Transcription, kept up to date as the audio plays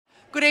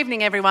Good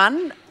evening,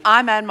 everyone.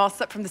 I'm Anne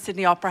Mossop from the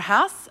Sydney Opera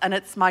House, and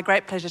it's my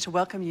great pleasure to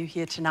welcome you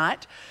here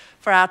tonight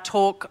for our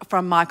talk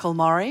from Michael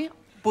Mori,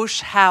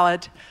 Bush,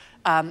 Howard,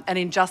 and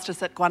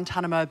Injustice at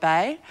Guantanamo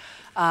Bay.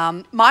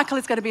 Michael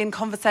is going to be in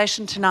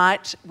conversation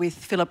tonight with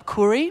Philip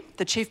Khoury,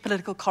 the Chief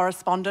Political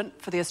Correspondent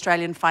for the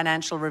Australian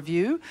Financial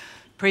Review,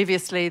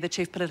 previously the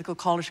Chief Political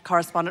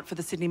Correspondent for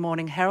the Sydney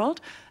Morning Herald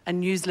and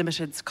News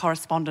Limited's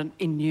correspondent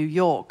in New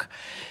York.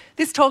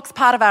 This talk's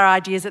part of our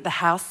Ideas at the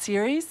House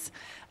series.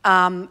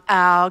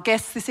 Our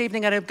guests this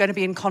evening are going to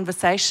be in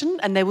conversation,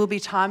 and there will be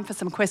time for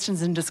some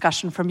questions and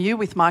discussion from you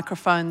with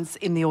microphones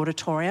in the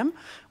auditorium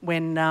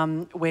when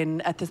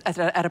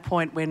at a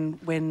point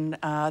when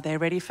they're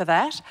ready for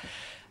that.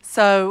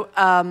 So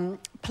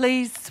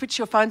please switch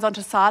your phones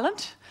onto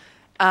silent.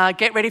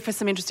 Get ready for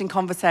some interesting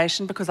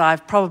conversation, because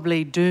I've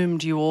probably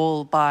doomed you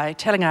all by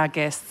telling our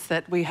guests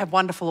that we have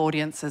wonderful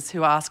audiences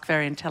who ask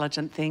very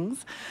intelligent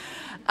things.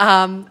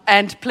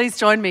 And please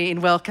join me in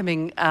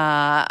welcoming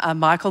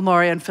Michael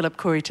Mori and Philip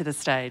Khoury to the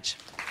stage.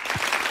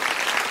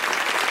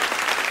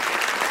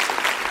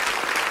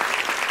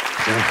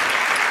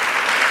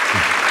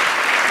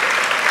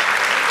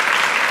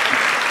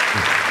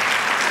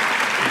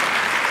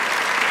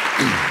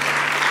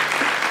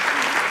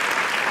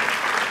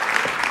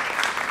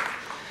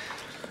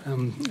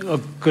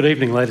 Good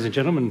evening, ladies and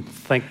gentlemen.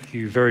 Thank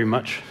you very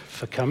much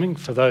for coming.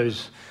 For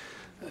those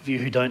of you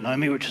who don't know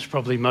me, which is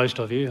probably most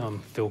of you, I'm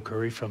Phil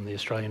Khoury from the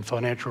Australian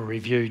Financial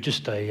Review.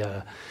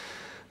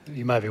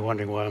 You may be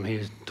wondering why I'm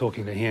here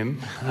talking to him.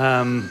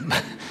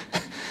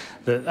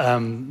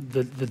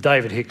 The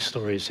David Hicks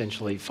story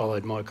essentially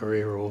followed my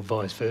career, or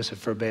vice versa.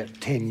 For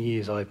about 10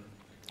 years, I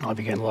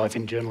began life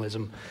in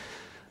journalism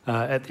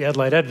at the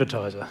Adelaide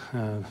Advertiser,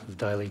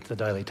 the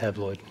daily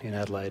tabloid in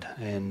Adelaide,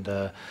 and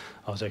I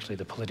was actually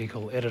the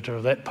political editor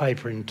of that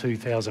paper in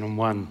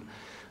 2001.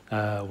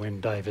 When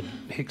David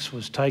Hicks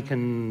was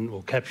taken,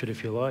 or captured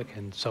if you like,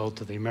 and sold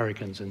to the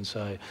Americans. And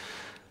so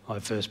I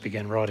first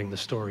began writing the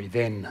story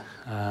then.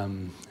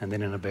 And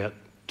then in about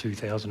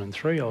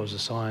 2003, I was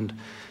assigned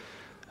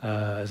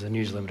as a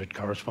News Limited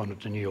correspondent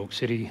to New York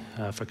City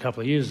for a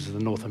couple of years as the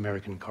North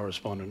American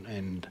correspondent,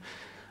 and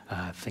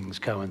things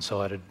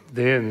coincided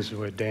there. And this is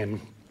where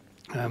Dan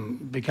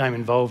became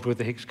involved with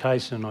the Hicks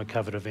case, and I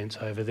covered events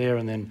over there.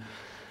 And then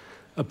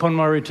upon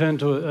my return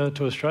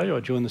to Australia,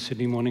 I joined the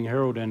Sydney Morning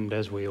Herald, and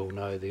as we all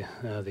know, the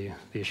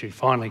issue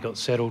finally got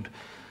settled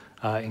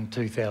in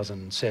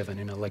 2007,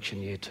 in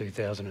election year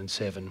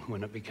 2007,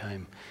 when it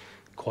became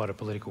quite a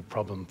political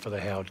problem for the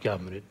Howard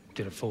government. It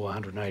did a full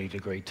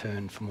 180-degree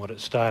turn from what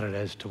it started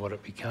as to what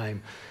it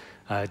became,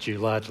 due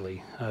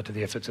largely to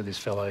the efforts of this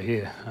fellow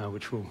here,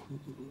 which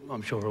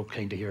I'm sure we're all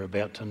keen to hear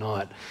about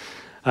tonight.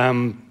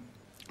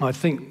 I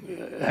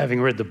think,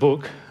 having read the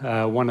book,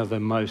 the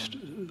most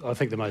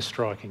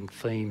striking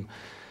theme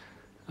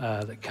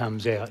that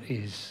comes out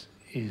is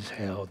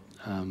how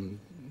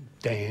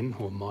Dan,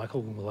 or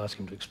Michael, we'll ask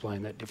him to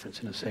explain that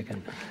difference in a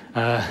second,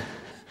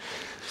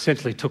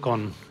 essentially took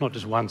on not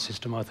just one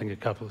system, I think a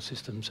couple of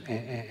systems,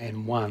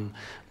 and one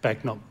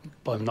backed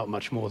by not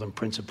much more than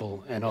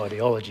principle and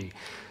ideology.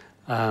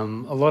 A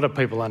lot of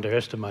people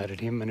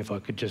underestimated him, and if I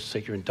could just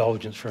seek your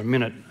indulgence for a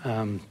minute.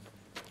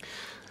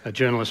 A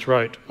journalist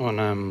wrote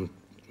on,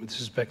 this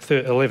is back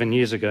 11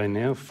 years ago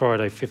now,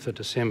 Friday 5th of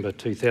December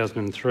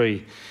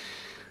 2003,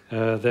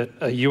 that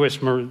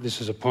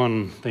this is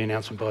upon the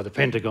announcement by the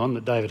Pentagon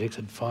that David Hicks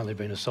had finally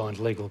been assigned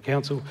legal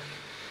counsel.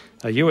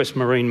 A US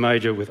Marine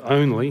major with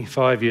only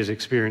 5 years'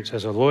 experience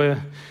as a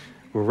lawyer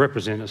will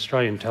represent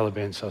Australian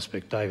Taliban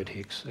suspect David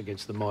Hicks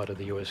against the might of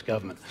the US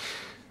government.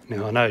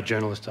 Now, I know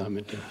journalists aren't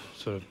meant to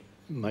sort of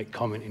make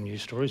comment in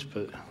news stories,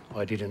 but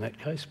I did in that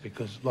case,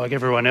 because like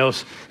everyone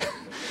else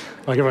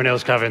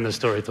covering the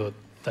story, thought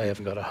they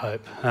haven't got a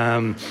hope.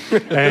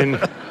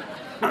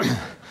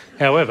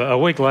 However, a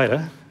week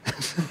later,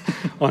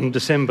 on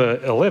December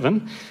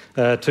 11,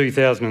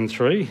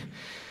 2003,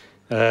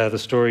 the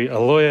story, a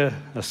lawyer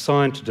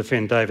assigned to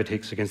defend David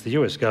Hicks against the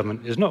US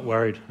government is not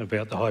worried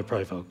about the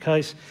high-profile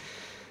case.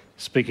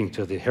 Speaking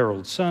to the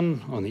Herald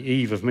Sun on the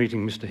eve of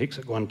meeting Mr Hicks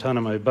at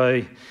Guantanamo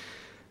Bay,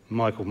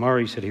 Michael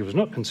Mori said he was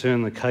not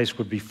concerned the case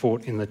would be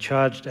fought in the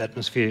charged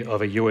atmosphere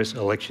of a US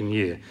election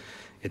year.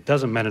 It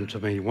doesn't matter to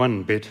me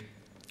one bit.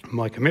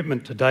 My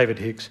commitment to David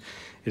Hicks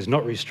is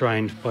not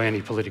restrained by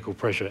any political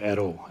pressure at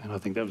all. And I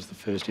think that was the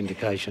first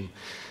indication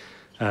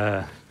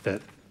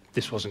that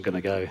this wasn't going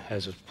to go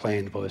as was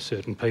planned by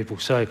certain people.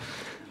 So,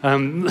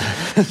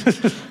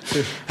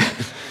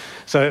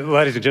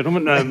 ladies and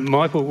gentlemen,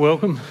 Michael,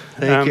 welcome.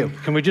 Thank you.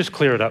 Can we just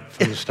clear it up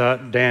from the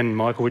start? Dan,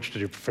 Michael, which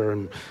did you prefer,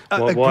 and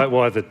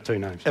why the two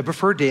names? I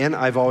prefer Dan.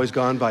 I've always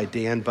gone by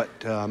Dan, but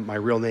my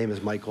real name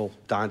is Michael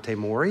Dante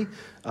Mori.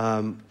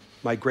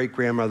 My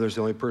great-grandmother is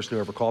the only person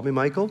who ever called me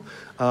Michael.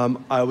 I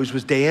always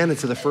was Dan, and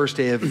so the first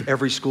day of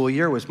every school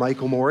year was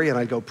Michael Mori, and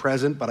I'd go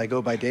present, but I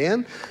go by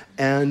Dan.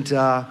 And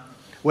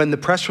when the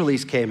press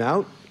release came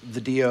out, the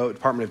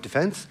Department of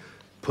Defense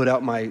put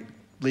out my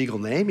legal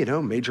name,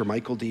 Major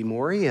Michael D.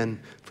 Mori, and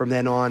from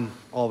then on,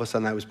 all of a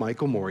sudden I was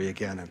Michael Mori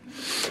again.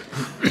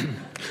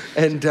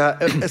 And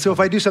so if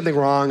I do something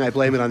wrong, I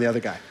blame it on the other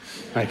guy.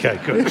 Okay,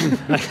 good.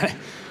 Okay.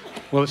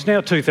 Well, it's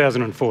now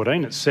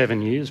 2014. It's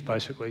 7 years,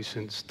 basically,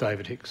 since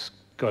David Hicks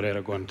got out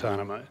of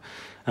Guantanamo.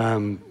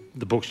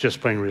 The book's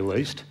just been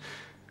released.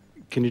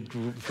 Can you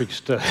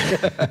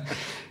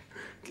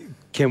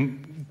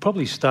can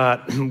probably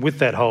start with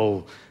that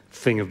whole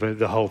thing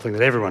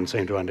that everyone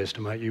seemed to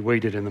underestimate you. We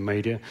did in the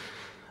media.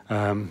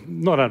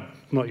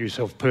 Not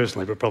yourself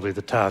personally, but probably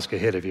the task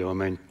ahead of you. I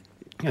mean,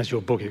 as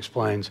your book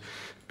explains,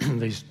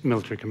 these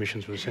military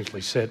commissions were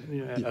essentially set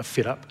a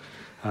fit up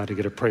to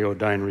get a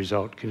preordained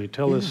result. Can you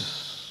tell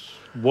us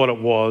what it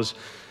was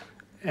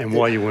and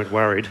why you weren't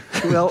worried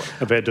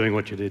about doing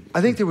what you did?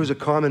 I think there was a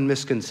common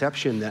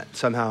misconception that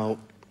somehow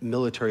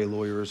military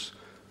lawyers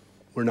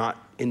were not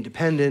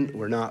independent,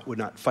 would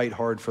not fight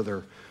hard for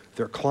their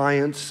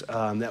clients,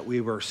 that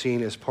we were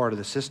seen as part of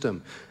the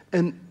system.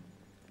 And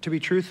to be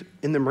truth,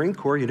 in the Marine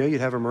Corps,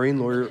 you'd have a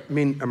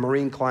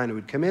Marine client who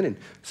would come in, and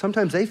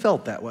sometimes they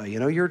felt that way.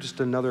 You're just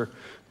another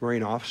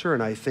Marine officer,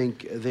 and I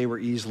think they were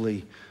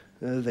easily,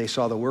 they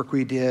saw the work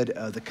we did.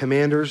 The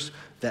commanders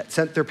that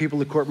sent their people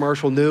to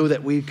court-martial knew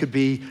that we could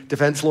be,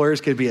 defense lawyers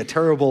could be a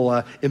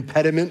terrible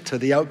impediment to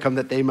the outcome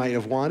that they might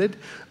have wanted.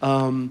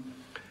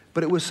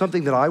 But it was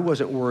something that I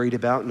wasn't worried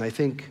about, and I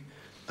think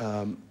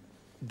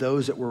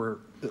those that were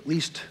at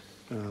least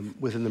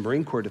within the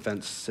Marine Corps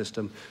defense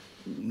system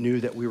knew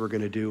that we were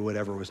going to do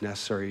whatever was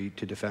necessary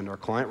to defend our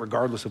client,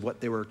 regardless of what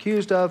they were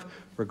accused of,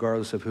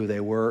 regardless of who they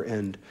were,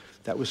 and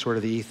that was sort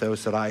of the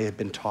ethos that I had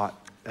been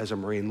taught as a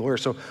Marine lawyer.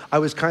 So I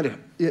was kind of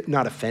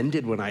not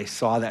offended when I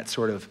saw that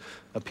sort of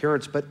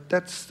appearance, but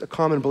that's a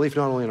common belief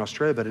not only in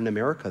Australia, but in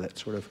America, that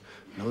sort of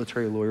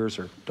military lawyers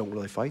don't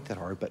really fight that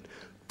hard. But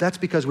that's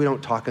because we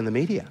don't talk in the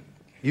media,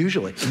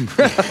 usually.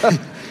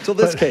 So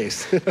this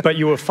case. But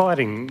you were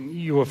fighting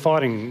your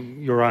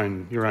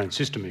own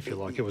system, if you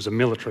like. It was a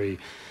military.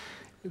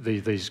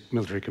 These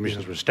military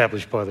commissions were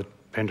established by the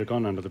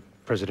Pentagon under the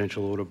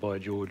presidential order by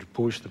George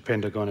Bush. The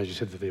Pentagon, as you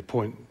said, the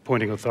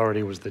appointing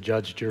authority was the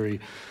judge,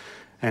 jury,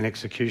 and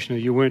executioner.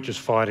 You weren't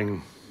just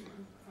fighting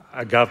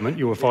a government.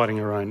 You were fighting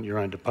your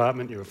own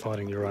department. You were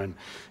fighting your own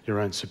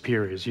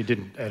superiors. You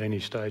didn't at any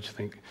stage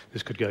think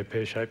this could go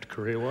pear-shaped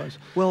career-wise.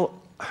 Well,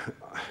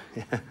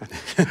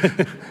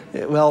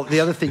 the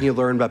other thing you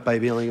learn by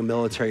being a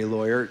military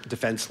lawyer,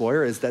 defense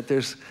lawyer, is that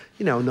there's,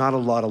 not a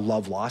lot of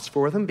love lost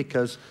for them,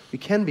 because we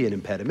can be an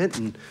impediment,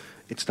 and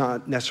it's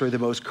not necessarily the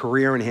most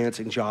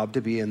career-enhancing job to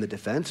be in the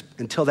defense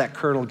until that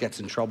colonel gets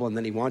in trouble, and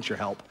then he wants your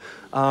help.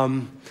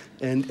 And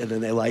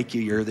then they like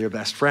you, you're their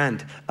best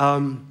friend.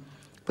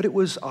 But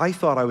I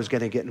thought I was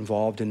going to get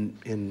involved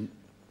in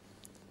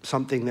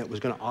something that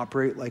was going to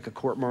operate like a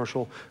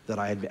court-martial, that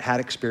I had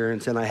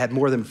experience in. I had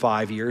more than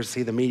 5 years.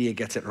 See, the media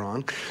gets it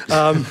wrong.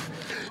 I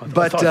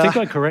think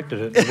I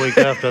corrected it the week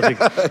after. I think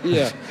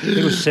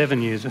it was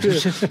 7 years.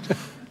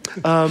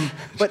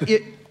 But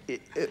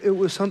it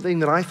was something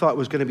that I thought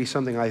was going to be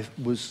something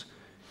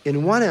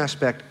in one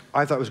aspect,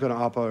 I thought was going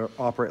to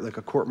operate like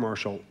a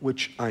court-martial,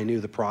 which I knew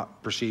the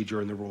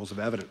procedure and the rules of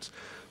evidence.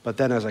 But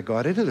then as I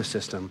got into the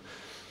system,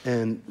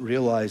 and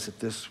realized that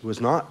this was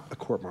not a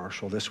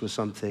court-martial. This was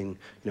something,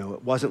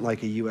 it wasn't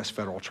like a U.S.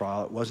 federal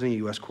trial. It wasn't a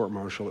U.S.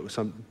 court-martial. It was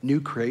some new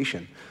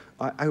creation.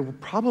 I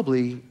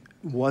probably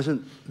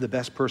wasn't the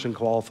best person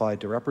qualified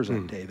to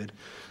represent David.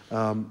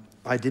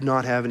 I did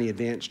not have any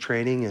advanced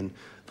training in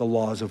the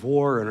laws of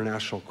war,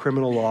 international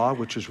criminal law,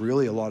 which was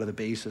really a lot of the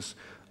basis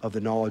of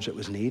the knowledge that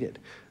was needed.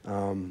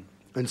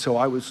 And so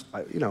I was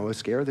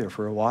scared there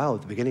for a while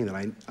at the beginning,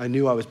 that I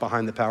knew I was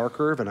behind the power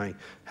curve, and I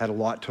had a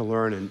lot to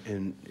learn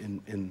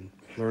and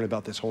learn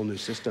about this whole new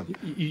system.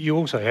 You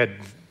also had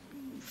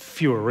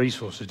fewer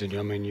resources, didn't you?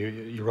 I mean,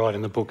 you write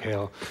in the book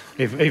how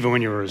even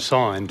when you were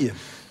assigned,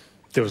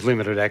 there was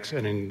limited access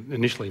and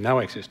initially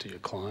no access to your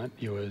client.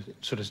 You were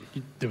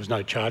there was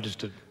no charges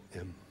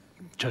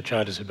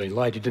charges had been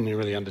laid. You didn't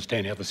really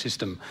understand how the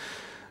system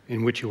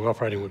in which you were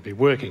operating would be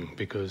working,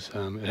 because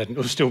it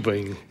was still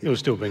being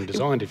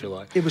designed, if you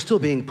like. It was still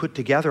being put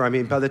together. I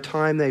mean, by the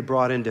time they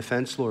brought in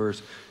defense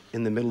lawyers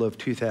in the middle of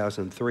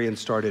 2003 and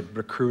started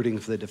recruiting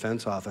for the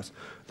defense office,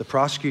 the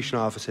prosecution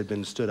office had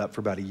been stood up for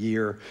about a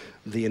year.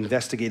 The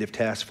investigative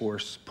task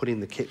force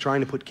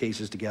trying to put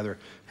cases together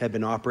had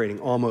been operating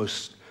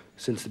almost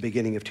since the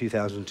beginning of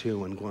 2002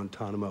 when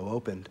Guantanamo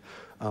opened.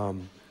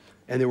 And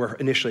there were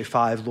initially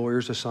 5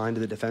 lawyers assigned to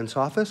the defense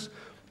office.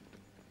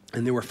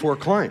 And there were 4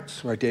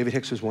 clients, right? David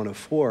Hicks was one of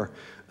 4.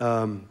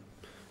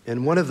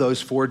 And one of those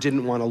 4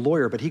 didn't want a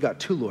lawyer, but he got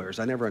 2 lawyers.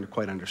 I never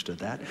quite understood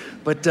that.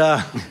 But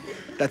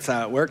that's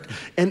how it worked.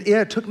 And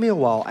it took me a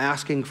while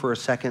asking for a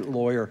second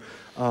lawyer.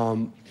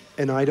 And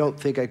I don't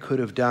think I could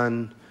have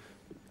done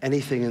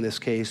anything in this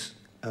case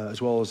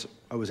as well as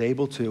I was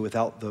able to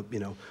without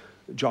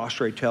Josh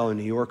Raytel in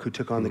New York, who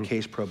took on the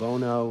case pro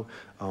bono.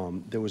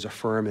 There was a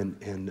firm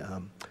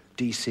in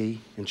D.C.,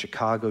 in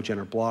Chicago,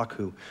 Jenner Block,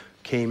 who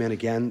came in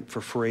again for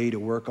free to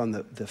work on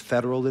the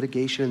federal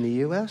litigation in the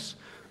U.S.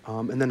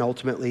 And then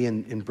ultimately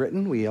in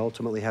Britain, we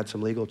ultimately had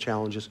some legal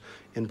challenges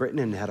in Britain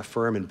and had a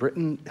firm in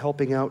Britain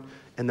helping out.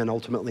 And then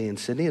ultimately in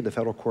Sydney at the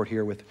federal court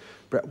here with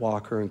Brett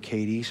Walker and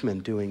Kate Eastman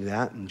doing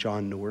that, and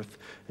John North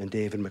and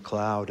David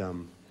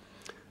McLeod,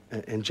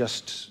 and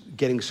just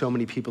getting so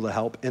many people to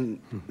help, and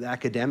the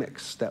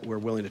academics that were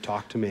willing to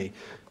talk to me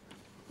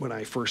when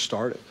I first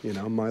started.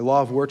 My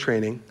law of war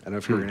training, I don't know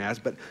if you were going to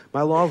ask, but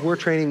my law of war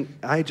training,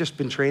 I had just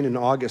been trained in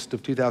August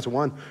of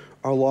 2001.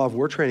 Our law of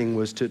war training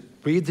was to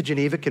read the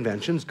Geneva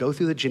Conventions, go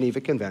through the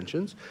Geneva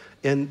Conventions,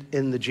 and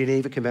in the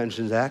Geneva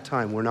Conventions at that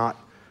time were not,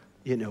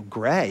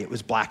 gray. It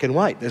was black and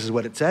white. This is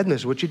what it said, and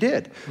this is what you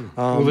did.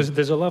 Well,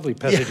 there's a lovely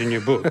passage in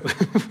your book.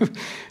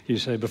 You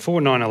say, before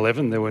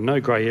 9/11, there were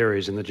no grey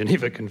areas in the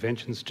Geneva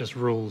Conventions, just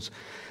rules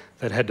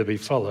that had to be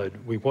followed.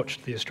 We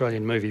watched the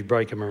Australian movie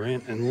Breaker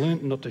Morant and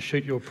learnt not to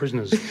shoot your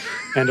prisoners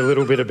and a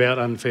little bit about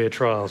unfair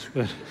trials.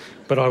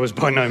 But I was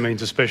by no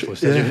means a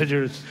specialist.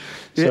 Yeah.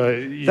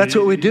 That's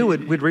what we'd do.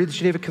 We'd read the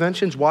Geneva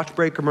Conventions, watch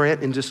Breaker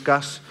Morant, and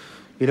discuss,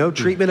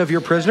 treatment of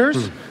your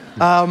prisoners.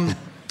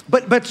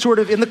 But sort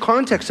of in the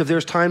context of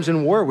there's times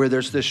in war where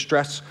there's this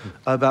stress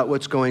about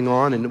what's going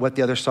on and what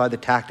the other side, the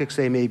tactics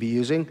they may be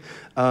using,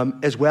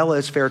 as well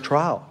as fair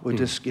trial. We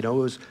just,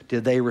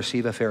 did they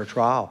receive a fair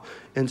trial?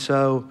 And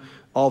so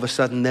all of a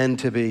sudden then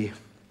to be,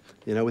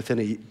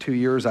 within 2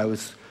 years I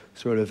was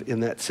sort of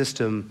in that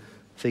system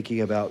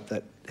thinking about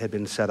that had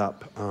been set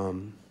up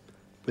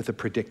with a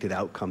predicted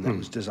outcome that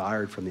was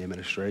desired from the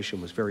administration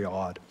was very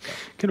odd.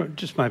 Can I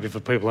just maybe for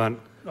people who aren't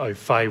au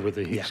fait with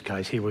the Hicks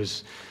case, he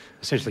was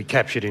essentially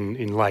captured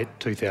in late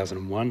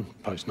 2001,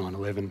 post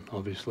 9/11,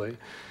 obviously.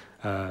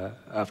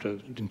 After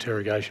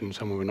interrogation,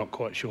 somewhere we're not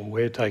quite sure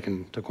where,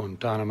 taken to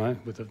Guantanamo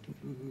with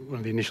one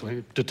of the initial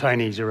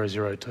detainees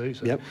 002.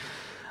 So. Yep.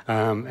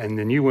 And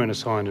then you weren't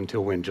assigned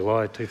until when?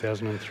 July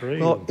 2003?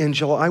 Well, in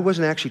July, I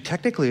wasn't actually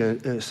technically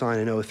assigned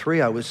in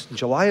 2003. In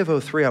July of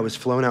 2003, I was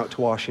flown out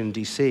to Washington,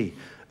 D.C.,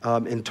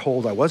 and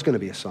told I was going to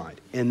be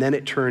assigned. And then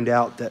it turned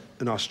out that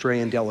an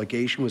Australian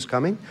delegation was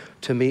coming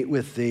to meet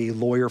with the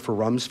lawyer for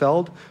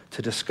Rumsfeld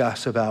to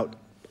discuss about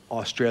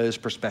Australia's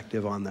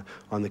perspective on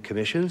the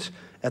commissions.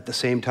 At the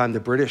same time, the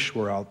British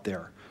were out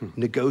there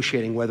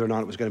negotiating whether or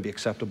not it was going to be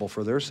acceptable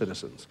for their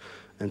citizens.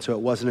 And so it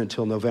wasn't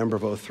until November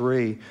of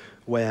 2003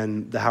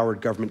 when the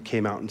Howard government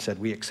came out and said,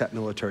 we accept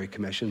military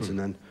commissions, and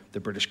then the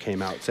British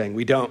came out saying,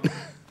 we don't.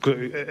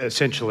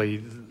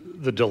 Essentially,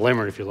 the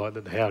dilemma, if you like,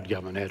 that the Howard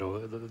government had, or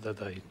that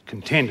they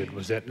contended,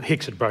 was that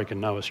Hicks had broken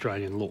no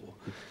Australian law,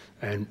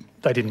 and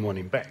they didn't want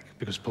him back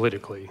because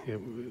politically,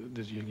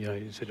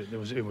 you said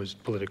it was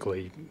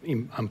politically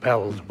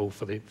unpalatable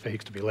for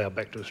Hicks to be allowed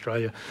back to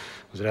Australia.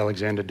 Was it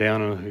Alexander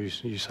Downer, who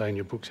you say in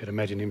your book said,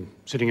 imagine him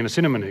sitting in a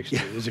cinema next to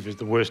you, as if it's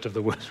the worst of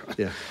the worst. Right?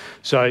 Yeah.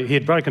 So he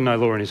had broken no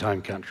law in his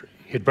home country.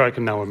 He had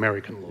broken no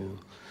American law.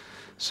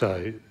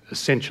 So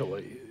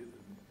essentially,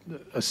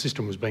 a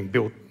system was being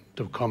built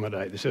to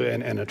accommodate this,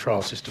 and a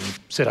trial system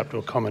set up to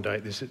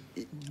accommodate this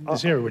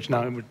area, which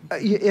no one would...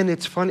 And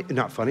it's funny,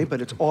 not funny, but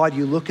it's odd.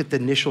 You look at the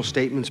initial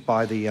statements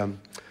by the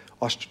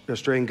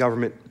Australian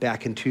government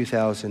back in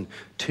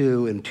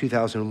 2002 and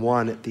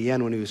 2001 at the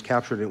end when he was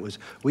captured. It was,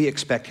 we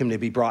expect him to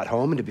be brought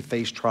home and to be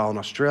faced trial in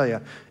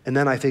Australia. And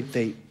then I think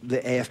the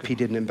AFP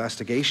did an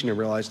investigation and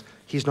realized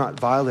he's not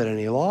violated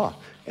any law.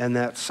 And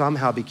that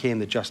somehow became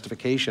the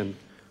justification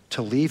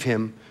to leave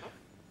him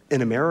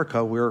in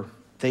America where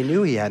they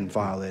knew he hadn't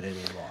violated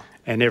any law.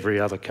 And every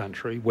other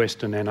country,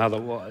 Western and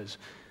otherwise,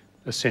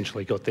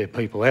 essentially got their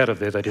people out of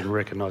there. They didn't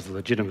recognise the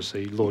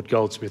legitimacy. Lord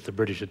Goldsmith, the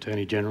British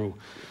Attorney General,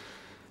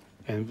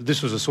 and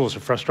this was a source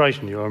of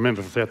frustration. I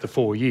remember throughout the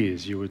 4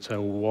 years, you would say,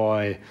 well,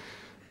 why,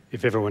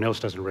 if everyone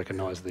else doesn't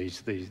recognise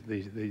these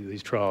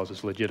trials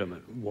as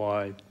legitimate,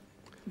 why?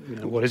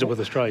 What is it with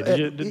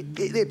Australia?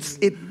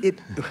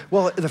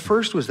 Well, the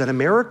first was that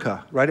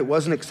America, right? It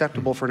wasn't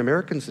acceptable for an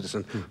American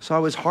citizen. So it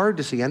was hard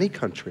to see any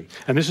country.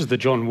 And this is the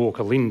John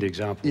Walker Lind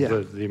example,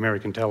 the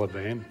American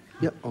Taliban.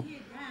 Yeah. Oh.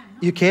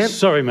 You can't?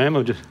 Sorry, ma'am.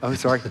 I'm just... Oh,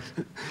 sorry.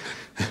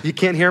 You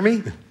can't hear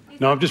me?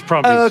 No, I'm just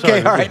prompting. Oh,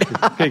 okay, sorry. all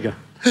right. Here you go.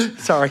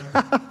 Sorry.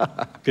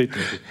 Keep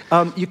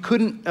you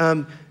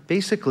couldn't,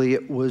 basically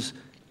it was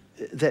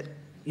that,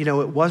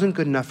 it wasn't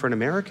good enough for an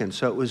American.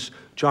 So it was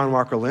John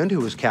Walker Lind, who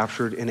was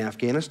captured in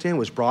Afghanistan,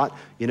 was brought,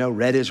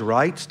 read his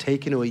rights,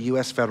 taken to a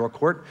U.S. federal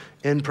court,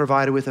 and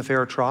provided with a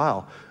fair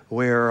trial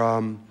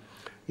where,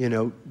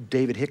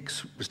 David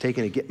Hicks was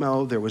taken to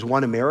Gitmo. There was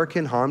one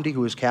American, Hamdi, who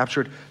was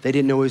captured. They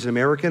didn't know he was an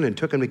American and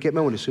took him to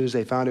Gitmo, and as soon as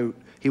they found out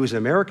he was an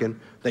American,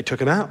 they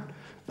took him out.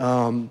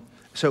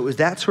 So it was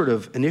that sort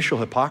of initial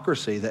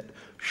hypocrisy that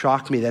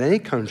shocked me that any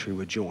country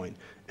would join.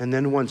 And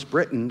then once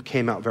Britain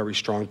came out very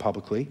strong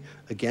publicly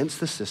against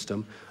the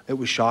system, it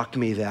was shocked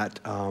me that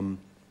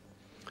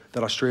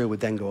that Australia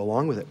would then go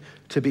along with it.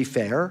 To be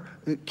fair,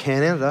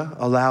 Canada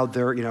allowed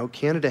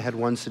Canada had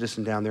one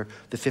citizen down there,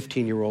 the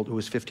 15-year-old, who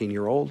was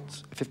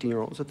 15-year-olds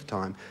at the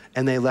time,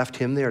 and they left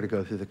him there to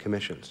go through the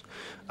commissions.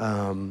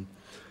 There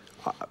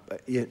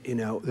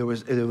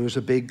was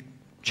a big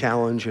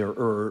challenge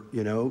or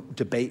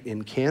debate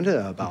in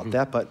Canada about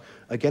that. But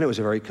again, it was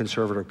a very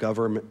conservative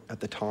government at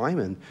the time,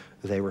 and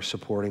they were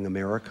supporting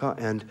America.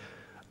 And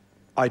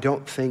I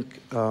don't think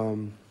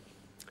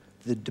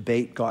the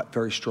debate got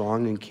very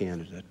strong in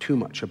Canada, too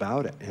much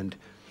about it. And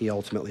he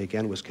ultimately,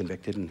 again, was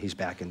convicted, and he's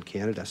back in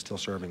Canada, still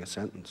serving a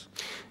sentence.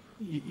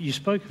 You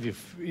spoke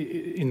of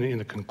in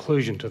the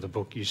conclusion to the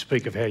book, you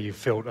speak of how you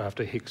felt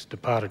after Hicks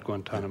departed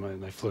Guantanamo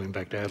and they flew him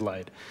back to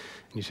Adelaide.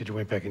 And you said you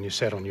went back and you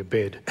sat on your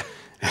bed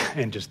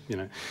and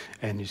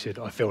and you said,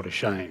 I felt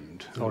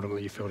ashamed.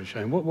 Ultimately, you felt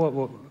ashamed.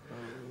 What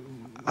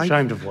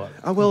ashamed of what?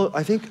 Well,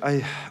 I think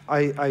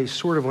I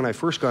sort of, when I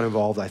first got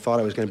involved, I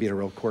thought I was going to be in a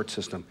real court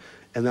system.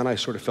 And then I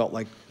sort of felt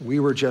like we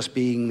were just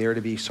being there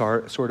to be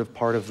sort of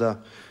part of the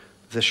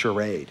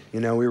charade.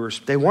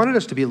 They wanted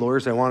us to be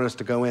lawyers. They wanted us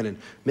to go in and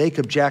make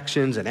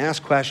objections and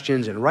ask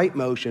questions and write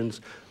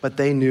motions, but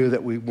they knew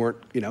that we weren't,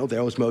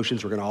 those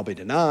motions were going to all be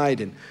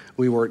denied and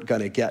we weren't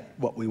going to get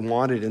what we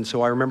wanted. And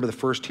so I remember the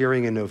first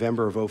hearing in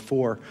November of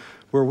 2004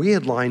 where we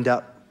had lined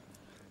up,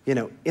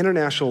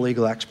 international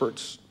legal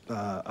experts,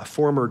 a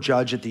former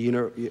judge at the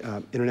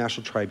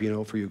International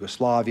Tribunal for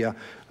Yugoslavia,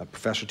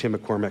 Professor Tim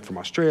McCormack from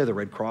Australia, the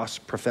Red Cross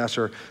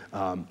professor,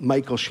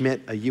 Michael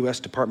Schmidt, a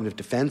U.S. Department of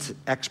Defense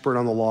expert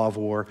on the law of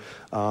war,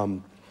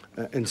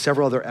 and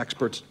several other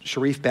experts,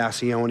 Sharif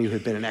Bassioni, who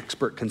had been an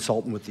expert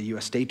consultant with the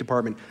U.S. State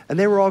Department, and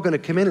they were all going to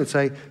come in and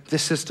say,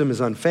 this system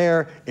is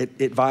unfair,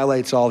 it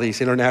violates all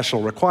these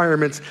international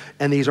requirements,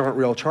 and these aren't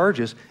real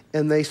charges,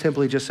 and they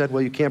simply just said,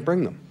 well, you can't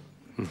bring them.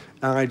 And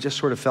I just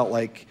sort of felt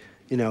like,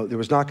 there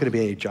was not going to be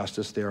any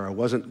justice there. I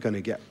wasn't going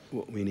to get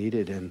what we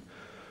needed, and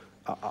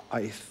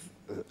I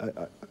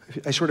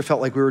sort of felt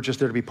like we were just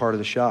there to be part of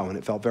the show, and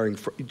it felt very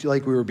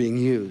like we were being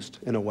used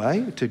in a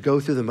way to go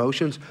through the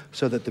motions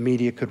so that the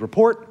media could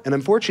report. And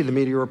unfortunately, the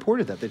media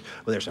reported that.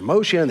 There's a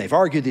motion, they've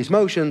argued these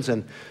motions,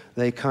 and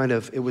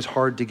it was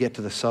hard to get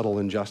to the subtle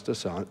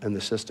injustice in the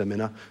system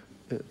in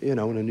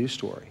a news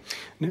story.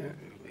 Now,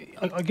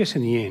 I guess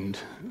in the end,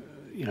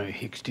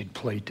 Hicks did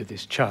plead to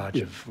this charge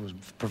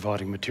of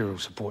providing material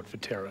support for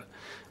terror.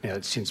 Now,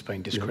 it's since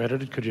been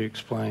discredited. Yeah. Could you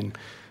explain?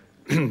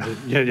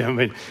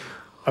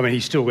 I mean, he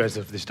still, as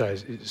of this day,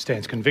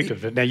 stands convicted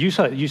of it. Now, you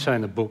say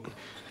in the book,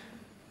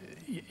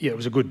 it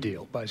was a good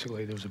deal,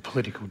 basically. There was a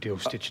political deal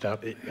stitched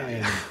up.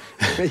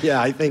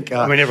 Yeah, I think...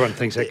 everyone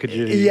thinks that. Could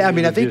you... Yeah,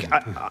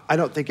 I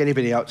don't think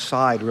anybody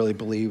outside really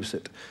believes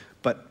it,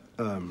 but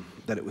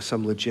that it was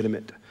some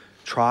legitimate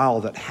trial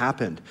that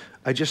happened.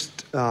 I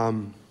just...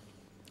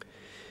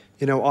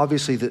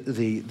 obviously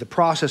the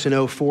process in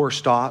 2004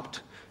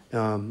 stopped,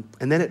 and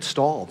then it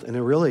stalled. And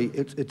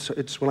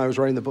it's when I was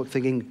writing the book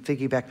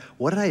thinking back,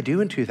 what did I do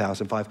in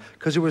 2005?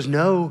 Because there was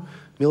no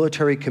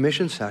military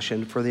commission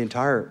session for the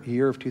entire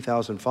year of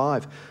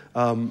 2005.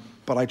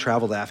 But I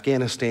traveled to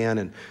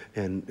Afghanistan,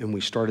 and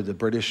we started the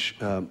British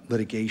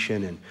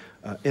litigation,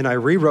 and I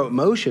rewrote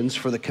motions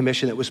for the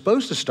commission that was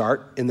supposed to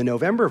start in the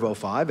November of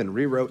 2005, and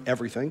rewrote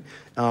everything,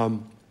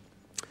 and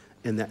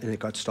it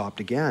got stopped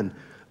again.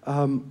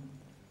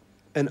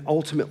 And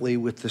ultimately,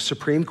 with the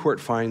Supreme Court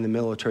finding the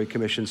military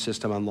commission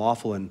system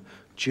unlawful in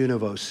June of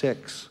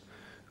 2006,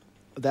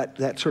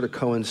 that sort of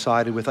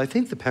coincided with, I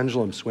think, the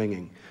pendulum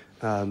swinging.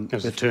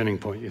 As a turning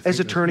point, you think? As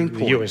a turning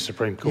point. The U.S.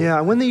 Supreme Court. Yeah,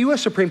 when the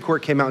U.S. Supreme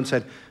Court came out and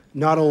said,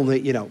 not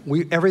only,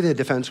 everything the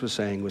defense was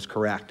saying was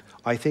correct,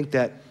 I think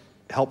that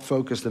helped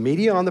focus the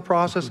media on the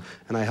process,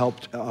 and I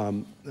helped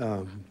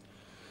the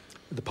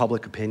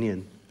public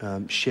opinion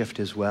shift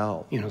as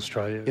well. In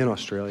Australia? In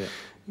Australia.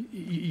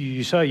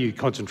 You say you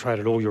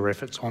concentrated all your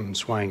efforts on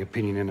swaying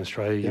opinion in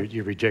Australia.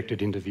 You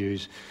rejected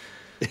interviews.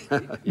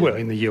 Well,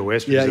 in the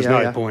US, because there's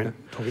no point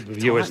talking to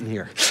the US. Hot in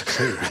here.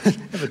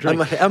 Have a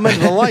drink. I'm under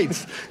the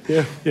lights.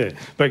 Yeah,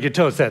 but you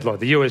tell us that, like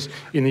the US,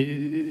 in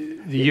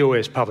the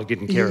US public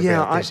didn't care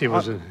about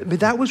this. But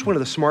that was one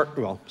of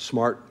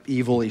the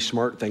evilly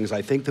smart things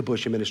I think the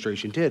Bush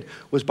administration did,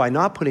 was by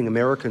not putting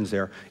Americans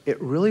there, it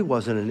really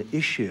wasn't an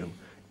issue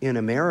in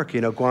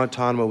America.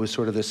 Guantanamo was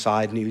sort of the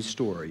side news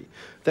story.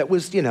 That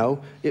was,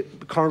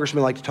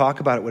 congressmen like to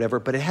talk about it, whatever,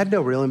 but it had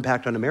no real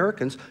impact on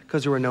Americans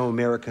because there were no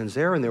Americans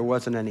there and there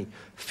wasn't any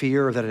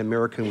fear that an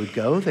American would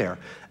go there.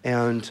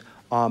 And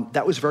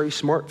that was very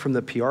smart from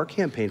the PR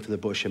campaign for the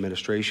Bush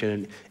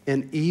administration.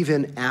 And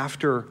even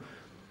after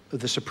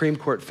the Supreme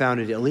Court found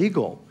it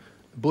illegal,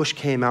 Bush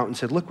came out and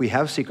said, look, we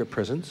have secret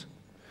prisons.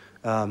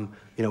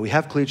 We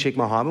have Khalid Sheikh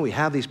Mohammed. We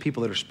have these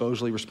people that are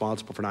supposedly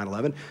responsible for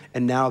 9/11.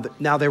 And now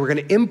they were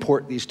going to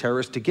import these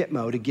terrorists to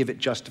Gitmo to give it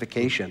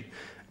justification.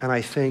 And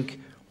I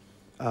think,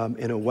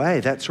 in a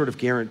way, that sort of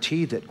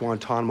guaranteed that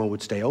Guantanamo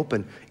would stay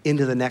open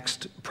into the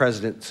next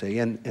presidency.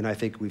 And I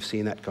think we've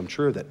seen that come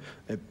true, that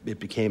it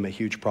became a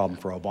huge problem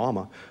for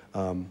Obama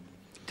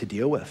to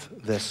deal with,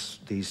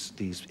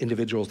 these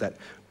individuals that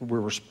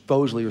were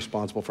supposedly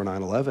responsible for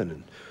 9/11.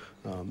 And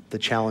the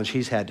challenge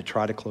he's had to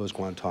try to close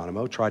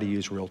Guantanamo, try to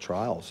use real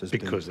trials.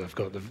 Because they've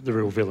got the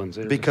real villains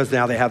there. Because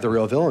now they have the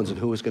real villains, and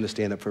who was going to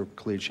stand up for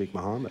Khalid Sheikh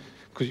Mohammed?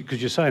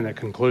 Because you're saying that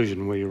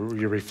conclusion where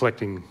you're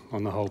reflecting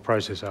on the whole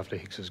process after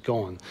Hicks is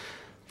gone,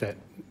 that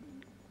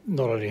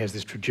not only has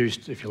this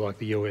traduced, if you like,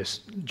 the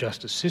US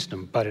justice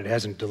system, but it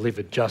hasn't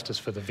delivered justice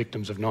for the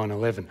victims of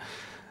 9/11.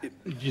 Do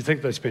you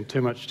think they wasted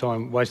too much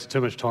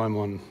time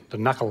on the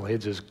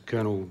knuckleheads, as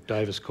Colonel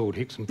Davis called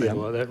Hicks and people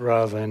like that,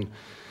 rather than...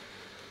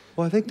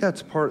 Well, I think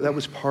that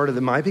was part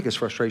of my biggest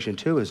frustration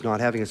too, is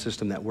not having a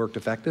system that worked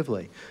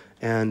effectively.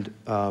 And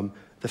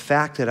the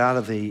fact that out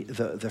of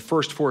the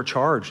first 4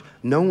 charged,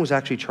 no one was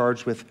actually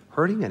charged with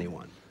hurting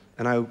anyone.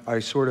 And I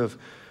sort of,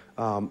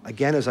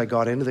 again, as I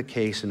got into the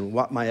case and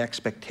what my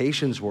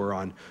expectations were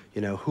on,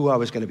 who I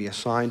was going to be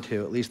assigned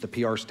to, at least the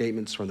PR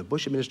statements from the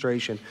Bush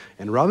administration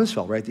and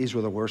Rumsfeld, right? These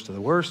were the worst of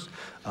the worst.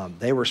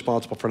 They were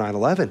responsible for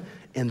 9/11.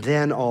 And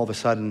then all of a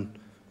sudden,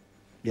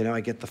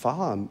 I get the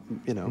file,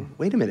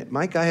 wait a minute,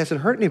 my guy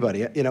hasn't hurt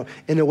anybody.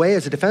 In a way,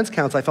 as a defense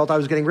counsel, I felt I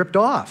was getting ripped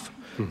off.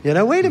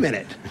 Wait a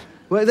minute.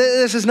 Well,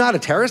 this is not a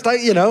terrorist.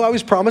 I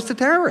was promised a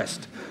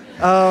terrorist.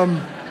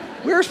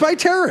 Where's my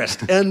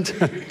terrorist? And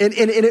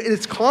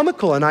it's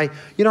comical. And I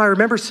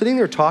remember sitting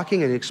there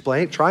talking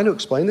and trying to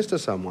explain this to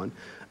someone.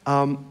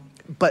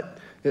 But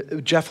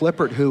Jeff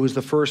Lippert, who was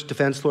the first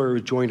defense lawyer who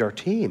joined our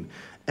team,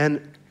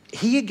 and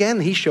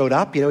he showed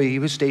up. He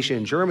was stationed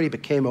in Germany,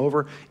 but came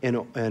over in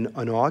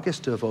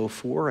August of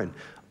 2004, and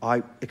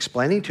I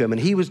explaining to him,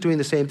 and he was doing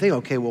the same thing.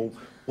 Okay, well,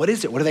 what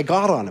is it? What do they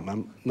got on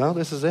him? No,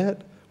 this is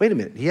it. Wait a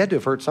minute, he had to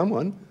have hurt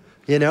someone.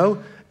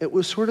 It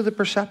was sort of the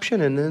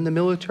perception, and in the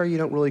military, you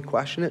don't really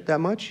question it that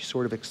much. You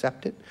sort of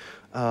accept it,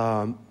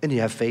 and you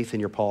have faith in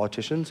your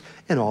politicians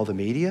and all the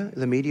media.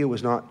 The media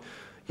was not,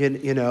 and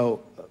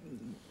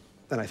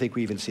I think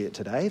we even see it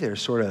today.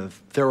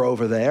 They're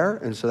over there,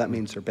 and so that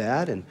means they're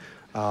bad, and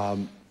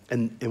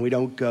we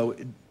don't go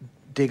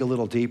dig a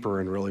little deeper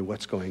in really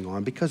what's going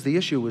on, because the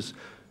issue was,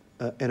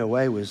 in a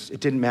way, it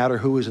didn't matter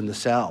who was in the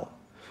cell.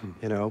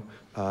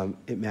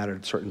 It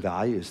mattered certain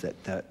values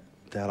that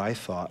I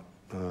thought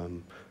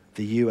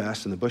the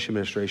U.S. and the Bush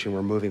administration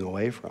were moving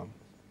away from.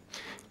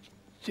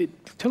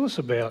 Tell us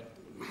about,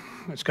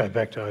 let's go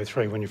back to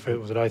 2003, when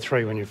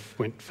you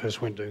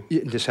first went to...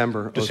 In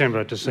December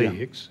to see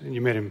Hicks, and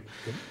you met him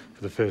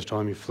for the first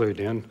time, you flew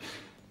down.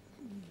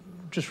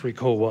 Just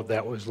recall what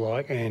that was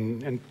like,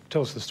 and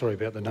tell us the story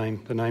about the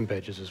name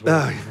badges as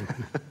well.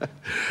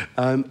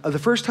 The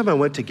first time I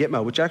went to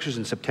Gitmo, which actually was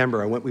in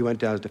September, we went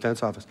down to the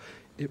defense office.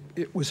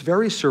 It was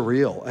very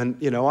surreal, and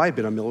I'd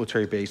been on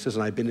military bases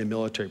and I'd been in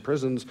military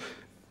prisons,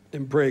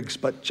 in brigs,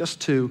 but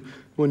just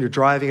when you're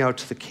driving out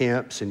to the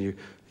camps and you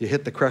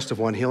hit the crest of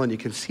one hill and you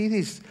can see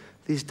these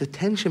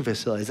detention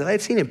facilities that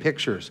I'd seen in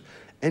pictures,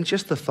 and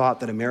just the thought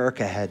that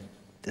America had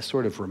this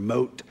sort of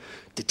remote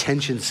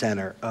detention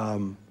center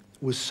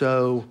was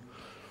so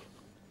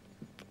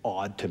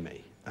odd to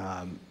me.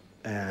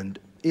 And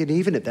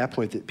even at that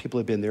point, that people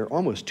had been there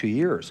almost 2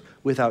 years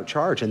without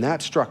charge, and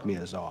that struck me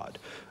as odd.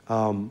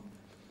 I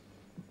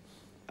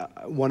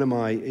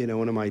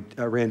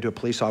ran into a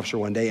police officer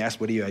one day, asked,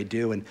 what do I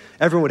do? And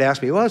everyone would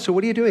ask me, well, so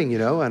what are you doing,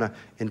 And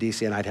in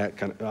D.C., and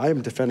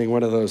I'm defending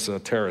one of those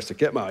terrorists at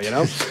Gitmo,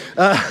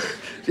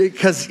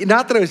 Because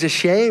not that I was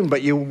ashamed,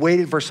 but you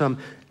waited for some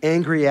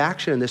angry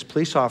action. And this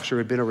police officer who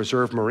had been a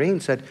reserve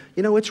Marine said,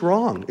 it's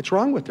wrong. It's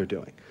wrong what they're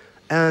doing.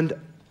 And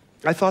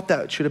I thought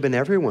that should have been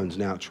everyone's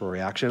natural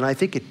reaction, and I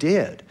think it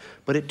did.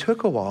 But it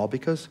took a while,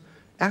 because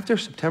after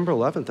September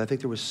 11th, I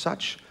think there was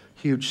such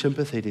huge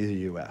sympathy to the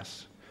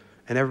U.S.,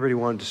 and everybody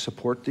wanted to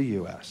support the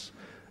U.S.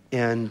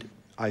 And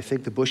I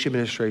think the Bush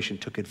administration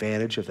took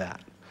advantage of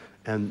that,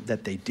 and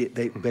that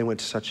they went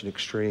to such an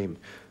extreme.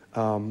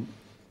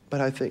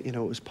 But I think, it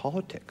was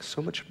politics.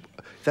 So much,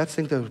 that's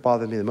the thing that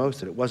bothered me the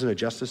most, that it wasn't a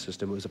justice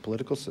system, it was a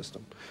political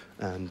system.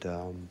 And,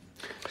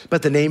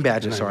 but the name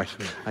badges, sorry,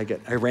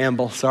 I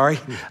ramble, sorry.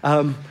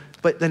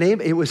 But the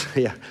name, it was,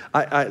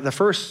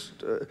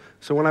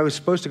 so when I was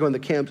supposed to go in the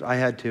camps, I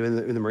had to,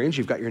 in the Marines,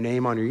 you've got your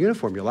name on your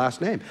uniform, your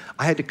last name.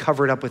 I had to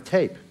cover it up with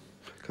tape,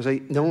 because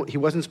he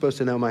wasn't supposed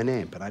to know my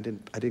name, but I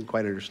didn't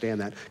quite understand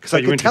that, because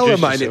I could tell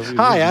him my name.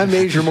 Hi, I'm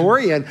Major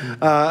Maury, and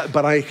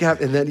but I'd have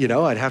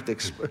to,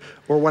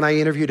 or when I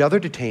interviewed other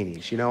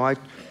detainees,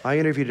 I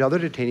interviewed other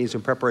detainees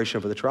in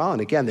preparation for the trial, and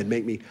again, they'd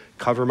make me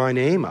cover my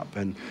name up.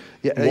 And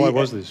why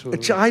was this?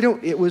 I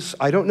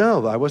don't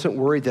know. I wasn't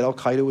worried that Al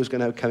Qaeda was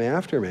going to come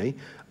after me.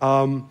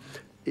 I'm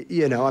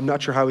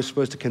not sure how I was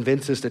supposed to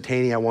convince this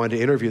detainee I wanted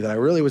to interview that I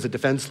really was a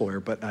defense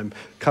lawyer, but I'm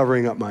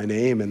covering up my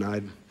name,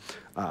 and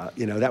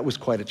that was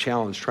quite a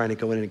challenge, trying to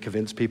go in and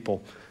convince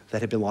people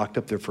that had been locked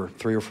up there for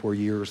 3 or 4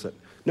 years that,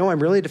 no, I'm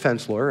really a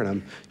defense lawyer, and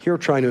I'm here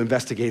trying to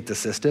investigate the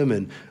system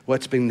and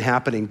what's been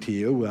happening to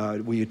you.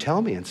 Will you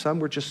tell me? And some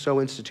were just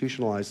so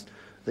institutionalized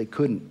they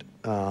couldn't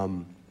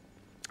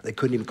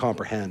even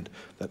comprehend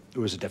that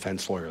there was a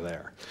defense lawyer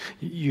there.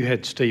 You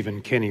had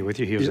Stephen Kenny with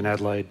you. He was an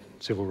Adelaide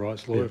civil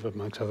rights lawyer,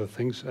 amongst other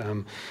things.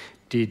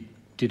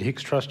 Did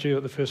Hicks trust you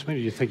at the first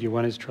meeting? Do you think you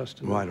won his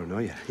trust? Well, I don't know.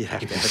 You'd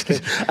have to ask him.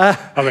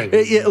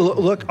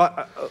 Look.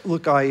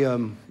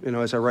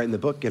 As I write in the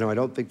book, I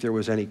don't think there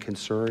was any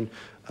concern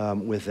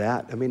with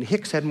that. I mean,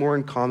 Hicks had more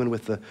in common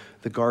with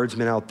the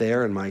guardsmen out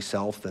there and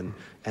myself than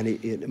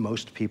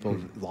most people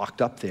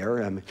locked up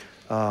there.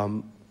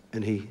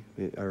 And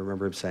I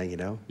remember him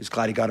saying, he's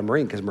glad he got a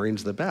Marine because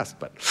Marines are the best,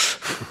 but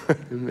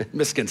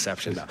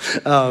misconception,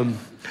 though.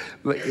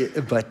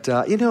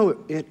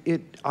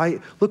 I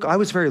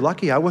was very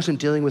lucky. I wasn't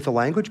dealing with a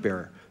language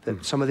barrier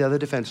that some of the other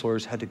defense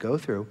lawyers had to go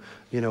through,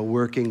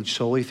 working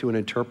solely through an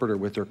interpreter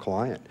with their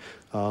client.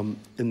 And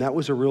that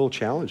was a real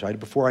challenge.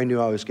 Before I knew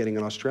I was getting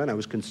an Australian, that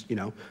was going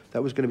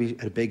to be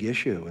a big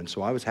issue. And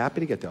so I was happy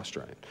to get the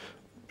Australian.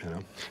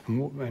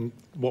 And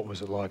what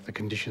was it like, the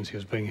conditions he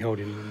was being held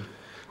in?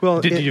 Well,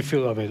 did you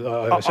feel? I mean,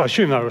 I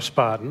assume they were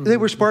Spartan. They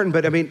were Spartan,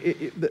 but I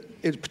mean,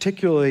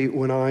 particularly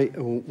when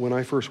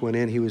I first went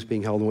in, he was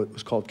being held in what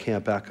was called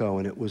Camp Echo,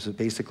 and it was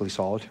basically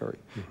solitary,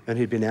 and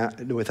he'd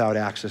been without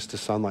access to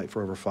sunlight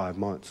for over 5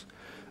 months,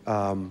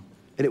 and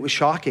it was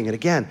shocking. And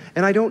again,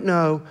 and I don't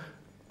know,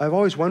 I've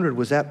always wondered,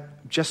 was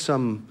that just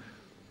some,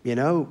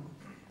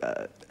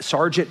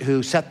 sergeant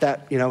who set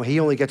that, he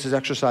only gets his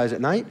exercise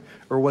at night,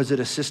 or was it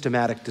a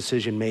systematic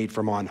decision made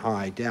from on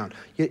high down?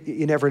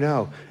 You never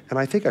know. And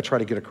I think I try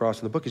to get across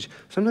in the book is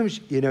sometimes,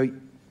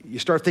 you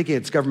start thinking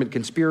it's government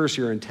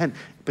conspiracy or intent,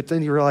 but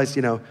then you realize,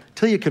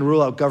 till you can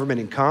rule out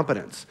government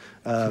incompetence,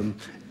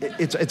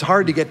 it's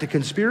hard to get to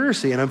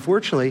conspiracy. And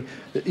unfortunately,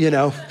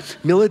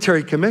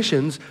 military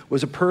commissions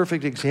was a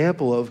perfect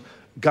example of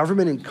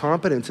government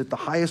incompetence at the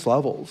highest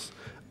levels.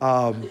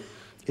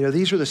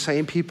 These are the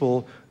same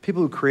people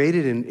who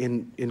created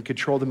and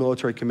controlled the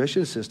military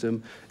commission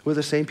system were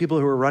the same people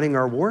who are running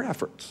our war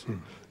efforts.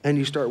 And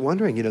you start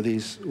wondering,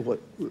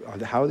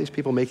 how are these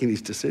people making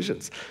these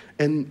decisions?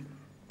 And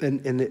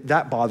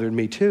that bothered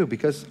me too,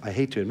 because I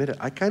hate to admit it,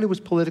 I kind of was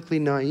politically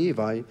naive.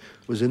 I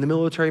was in the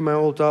military my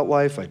whole adult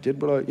life. I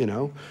did what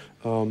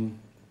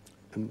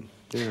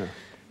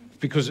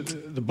Because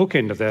the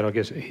bookend of that, I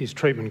guess, his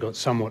treatment got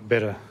somewhat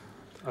better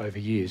over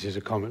years. His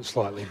comment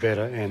slightly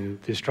better, and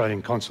the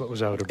Australian consulate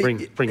was able to bring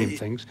him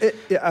things.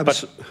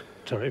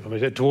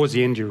 Towards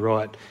the end, you're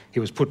right, he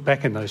was put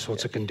back in those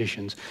sorts of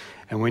conditions,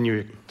 and when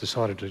you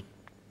decided to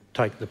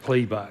take the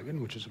plea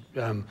bargain, which is,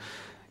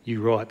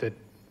 you're right that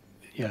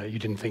you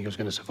didn't think he was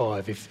going to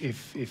survive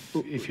if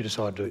you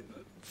decided to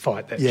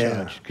fight that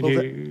charge. Can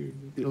you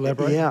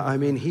elaborate? Yeah, I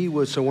mean, he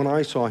was, so when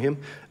I saw him,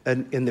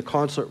 and the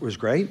consulate was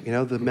great,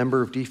 the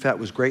member of DFAT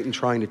was great in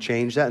trying to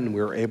change that, and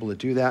we were able to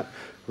do that.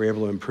 We were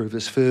able to improve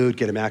his food,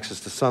 get him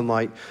access to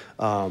sunlight.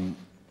 And,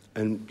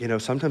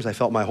 sometimes I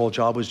felt my whole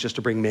job was just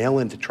to bring mail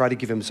in to try to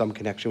give him some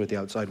connection with the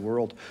outside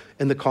world.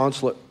 And the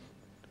consulate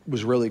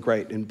was really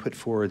great and put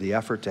forward the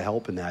effort to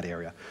help in that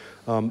area.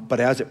 But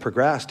as it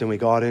progressed and we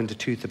got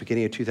into the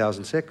beginning of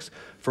 2006,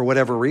 for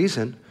whatever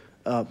reason,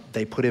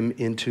 they put him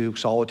into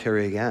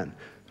solitary again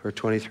for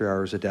 23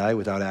 hours a day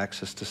without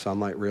access to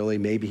sunlight, really.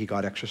 Maybe he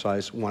got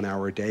exercise 1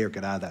 hour a day or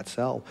got out of that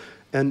cell.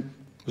 And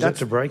was that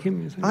to break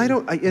him, you think? I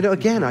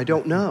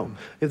don't know.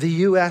 If the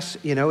U.S.,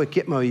 at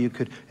Gitmo, you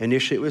could,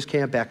 initially it was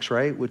Camp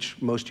X-Ray, which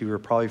most of you are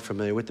probably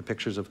familiar with, the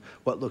pictures of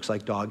what looks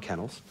like dog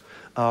kennels.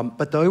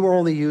 But they were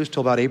only used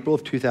till about April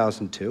of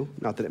 2002.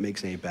 Not that it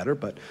makes it any better,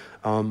 but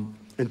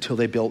until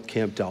they built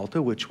Camp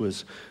Delta, which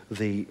was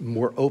the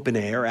more open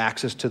air,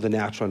 access to the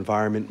natural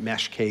environment,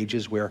 mesh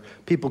cages where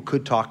people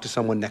could talk to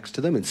someone next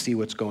to them and see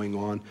what's going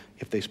on.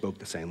 If they spoke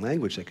the same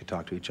language, they could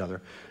talk to each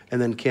other. And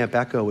then Camp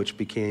Echo, which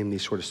became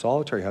these sort of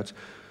solitary huts.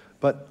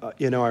 But, I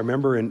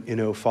remember in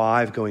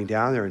 2005 going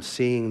down there and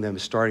seeing them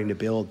starting to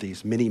build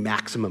these mini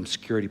maximum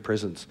security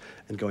prisons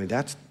and going,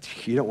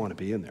 you don't want to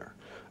be in there.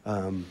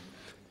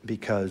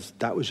 Because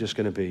that was just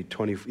going to be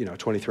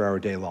 23-hour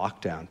day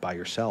lockdown by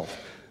yourself.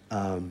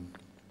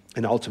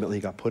 And ultimately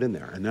he got put in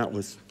there. And that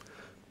was,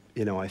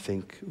 I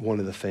think one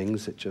of the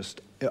things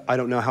that I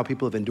don't know how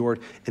people have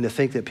endured. And to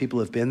think that people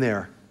have been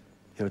there,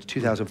 it's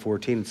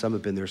 2014 and some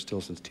have been there still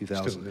since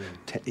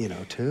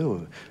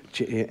 2002,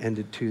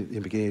 ended in the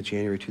beginning of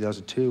January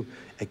 2002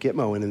 at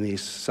Gitmo, and in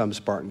these some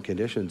Spartan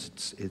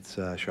conditions, it's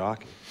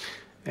shocking.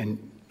 And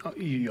I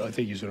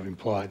think you sort of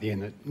imply at the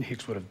end that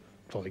Hicks would have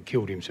probably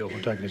killed himself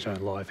or taken his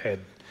own life had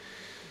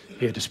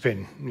he had to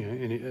spend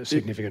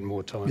significant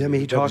more time. Yeah, I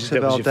mean, he talks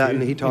about that,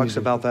 and he talks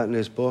about that in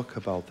his book,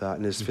 about that,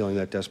 and his feeling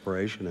that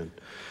desperation, and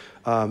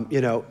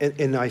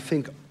and I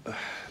think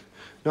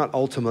not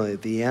ultimately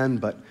at the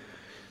end, but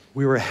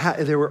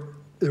there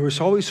was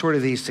always sort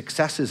of these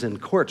successes in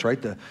courts,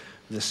 right?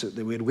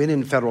 We'd win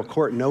in federal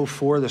court. In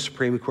 2004, the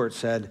Supreme Court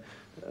said,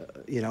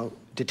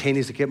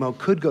 detainees at Gitmo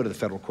could go to the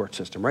federal court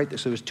system, right?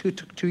 So it was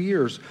two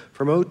years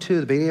from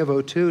the beginning of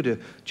 2002 to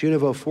June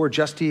of 2004,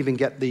 just to even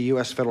get the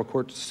U.S. federal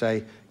courts to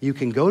say, you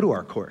can go to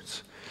our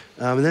courts.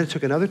 And then it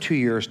took another 2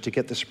 years to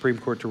get the Supreme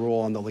Court to rule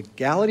on the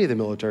legality of the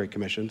military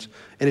commissions.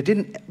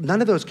 And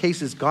none of those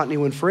cases got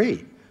anyone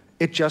free.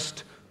 It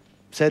just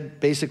said,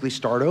 basically,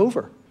 start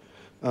over.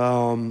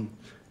 And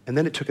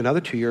then it took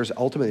another 2 years.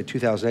 Ultimately, in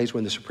 2008 is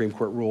when the Supreme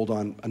Court ruled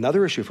on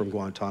another issue from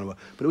Guantanamo.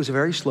 But it was a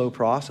very slow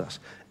process.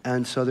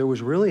 And so there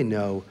was really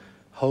no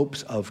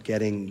hopes of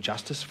getting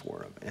justice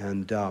for him.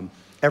 And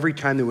every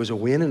time there was a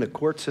win in a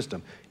court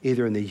system,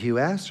 either in the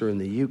U.S. or in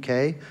the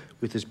U.K.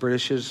 with his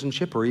British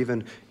citizenship or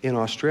even in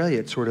Australia,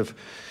 it sort of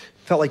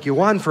felt like you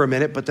won for a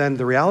minute, but then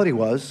the reality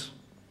was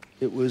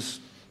it was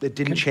It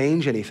didn't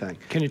change anything.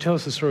 Can you tell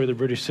us the story of the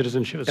British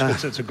citizenship?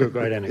 It's a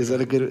great anecdote. Is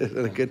that a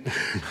good?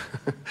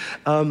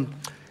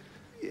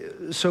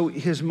 So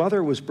his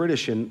mother was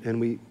British, and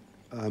we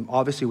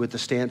obviously with the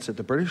stance that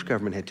the British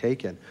government had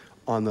taken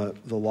on the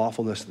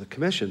lawfulness of the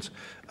commissions,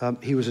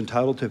 he was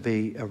entitled to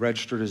be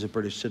registered as a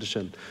British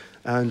citizen.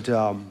 And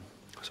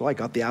so I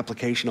got the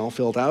application all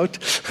filled out,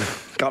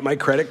 got my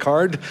credit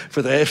card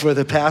for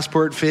the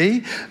passport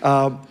fee,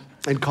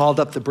 and called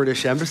up the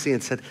British Embassy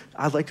and said,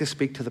 I'd like to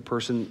speak to the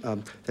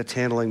person that's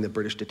handling the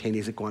British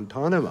detainees at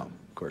Guantanamo.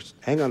 Of course,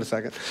 hang on a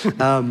second.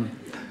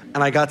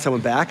 And I got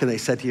someone back, and they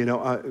said,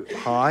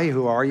 hi,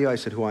 who are you? I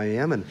said, who I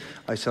am. And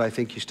I said, I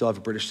think you still have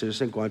a British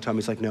citizen at Guantanamo.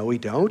 He's like, no, we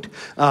don't.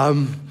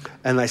 And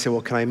I said,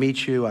 well, can I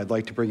meet you? I'd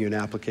like to bring you an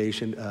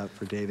application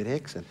for David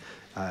Hicks. And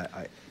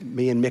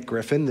me and Mick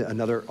Griffin,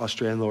 another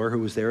Australian lawyer who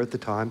was there at the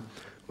time,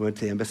 we went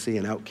to the embassy,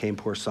 and out came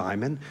poor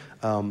Simon.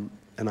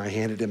 And I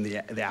handed him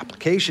the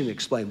application,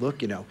 explained,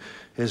 look,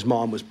 his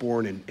mom was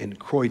born in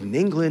Croydon,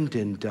 England,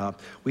 and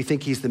we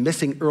think he's the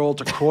missing Earl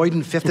to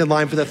Croydon, fifth in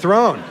line for the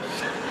throne.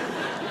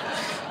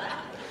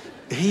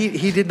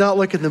 He did not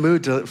look in the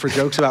mood for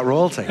jokes about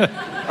royalty.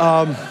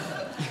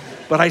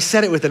 But I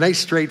said it with a nice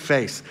straight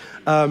face.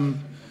 You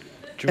want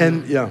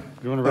to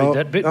read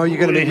that bit? Oh, you're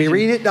going to make me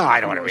read it? No, I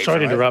don't want to read it. Sorry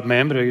to interrupt,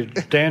 ma'am,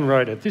 but Dan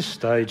wrote at this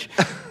stage,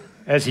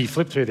 as he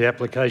flipped through the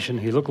application,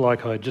 he looked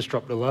like I had just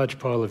dropped a large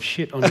pile of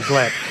shit on his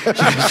lap.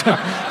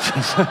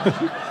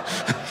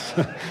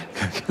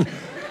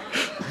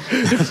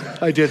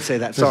 I did say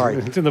that, sorry.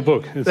 It's in the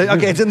book.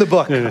 Okay, it's in the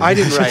book. I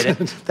didn't write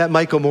it. That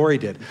Michael Morey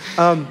did.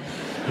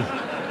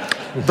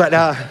 But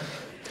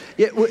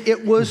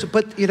it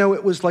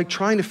was like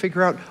trying to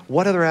figure out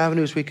what other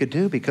avenues we could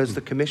do because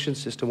the commission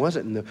system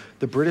wasn't. And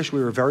the British,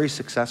 we were very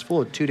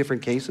successful in 2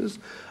 different cases.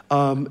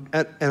 And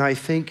I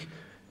think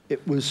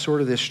it was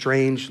sort of this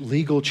strange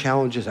legal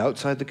challenges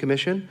outside the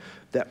commission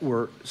that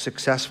were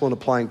successful in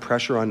applying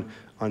pressure on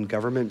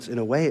governments. In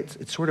a way,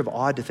 it's sort of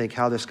odd to think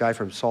how this guy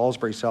from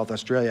Salisbury, South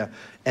Australia,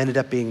 ended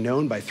up being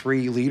known by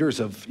 3 leaders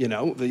of,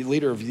 the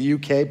leader of the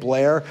UK,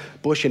 Blair,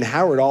 Bush, and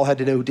Howard all had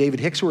to know who David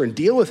Hicks were and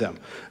deal with him.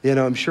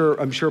 I'm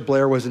sure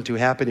Blair wasn't too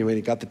happy when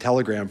he got the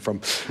telegram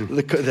from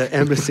the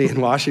embassy in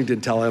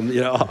Washington telling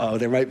him,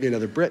 there might be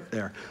another Brit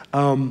there.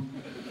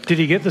 Did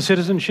he get the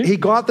citizenship? He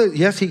got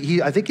yes,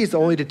 I think he's the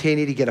only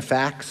detainee to get a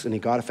fax, and he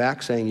got a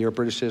fax saying you're a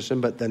British citizen,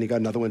 but then he got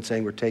another one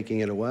saying we're taking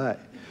it away.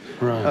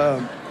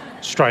 Right.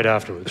 Straight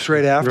afterwards.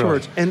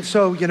 Right. And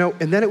so,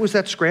 and then it was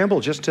that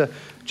scramble just to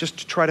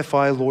try to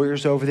find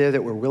lawyers over there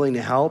that were willing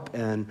to help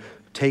and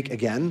take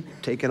an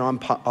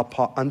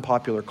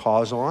unpopular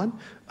cause on.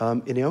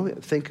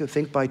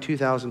 Think by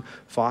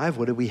 2005,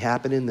 what did we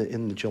happen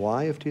in the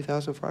July of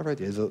 2005, right?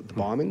 The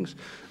bombings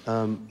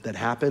that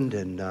happened,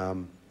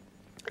 and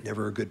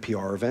never a good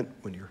PR event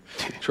when you're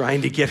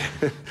trying to get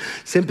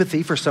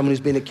sympathy for someone who's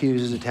been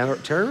accused as a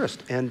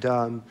terrorist.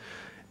 And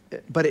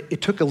but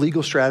it took a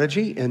legal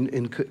strategy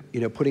and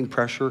putting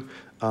pressure,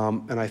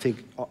 and I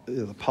think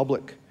the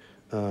public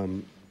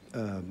through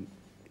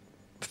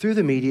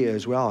the media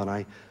as well. And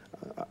I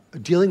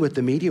dealing with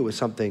the media was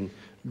something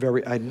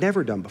I'd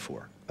never done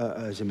before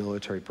as a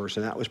military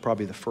person. That was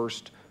probably the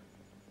first.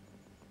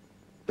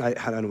 I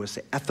don't want to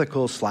say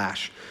ethical /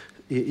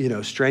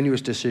 strenuous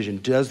decision.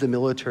 Does the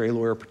military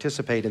lawyer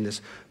participate in this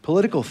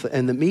political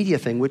and the media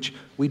thing, which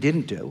we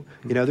didn't do?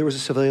 There was a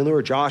civilian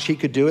lawyer, Josh, he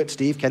could do it,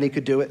 Steve Kenny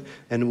could do it,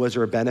 and was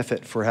there a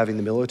benefit for having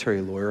the military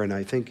lawyer? And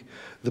I think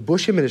the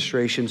Bush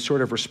administration's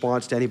sort of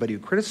response to anybody who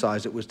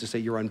criticized it was to say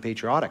you're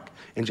unpatriotic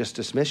and just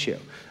dismiss you.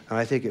 And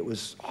I think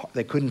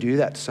they couldn't do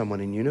that to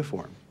someone in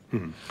uniform.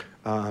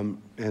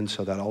 And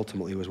so that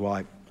ultimately was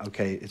why,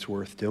 okay, it's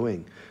worth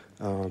doing.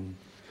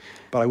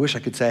 But I wish I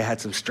could say I had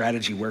some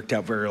strategy worked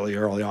out very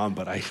early on,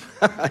 but I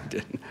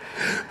didn't.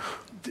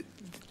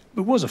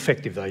 It was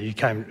effective, though. You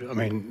came,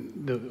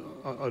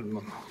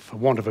 for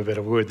want of a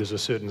better word, there's a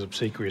certain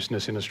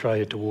obsequiousness in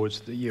Australia towards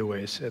the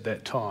US at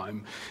that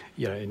time,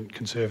 in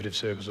conservative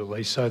circles at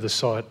least. So the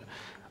sight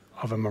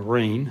of a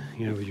Marine,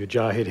 with your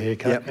jarhead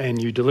haircut,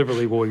 and you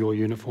deliberately wore your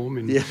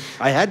uniform.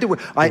 I had to wear.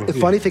 The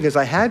funny thing is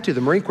I had to.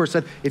 The Marine Corps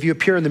said, if you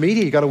appear in the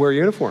media, you got to wear a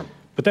uniform.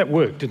 But that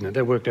worked, didn't it?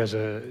 That worked as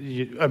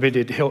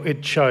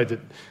it showed that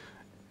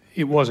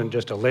it wasn't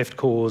just a left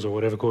cause or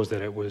whatever cause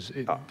that it was.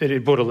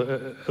 It brought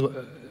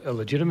a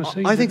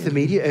legitimacy. I think the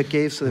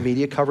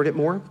media covered it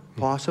more,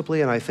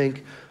 possibly, and I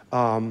think,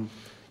 I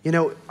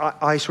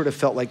sort of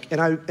felt like,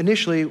 and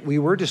initially we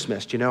were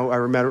dismissed. I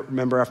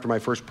remember after my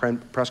first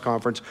press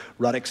conference,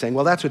 Ruddock saying,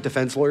 "Well, that's what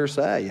defense lawyers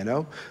say,"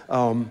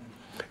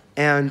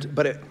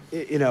 but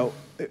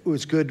it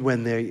was good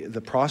when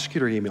the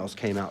prosecutor emails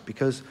came out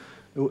because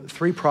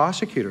 3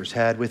 prosecutors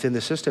within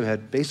the system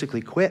had basically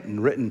quit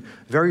and written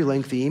very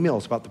lengthy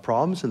emails about the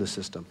problems in the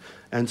system.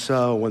 And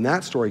so when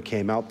that story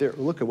came out, it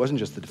wasn't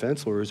just the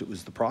defense lawyers, it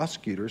was the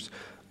prosecutors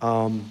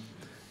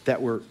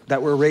that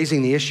were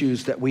raising the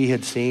issues that we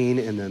had seen,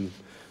 and then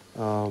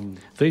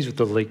These were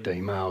the leaked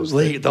emails.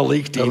 The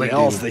leaked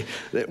emails.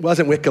 It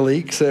wasn't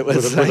WikiLeaks. It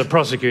was. Well, the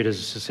prosecutors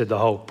said the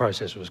whole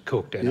process was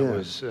cooked, and it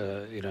was,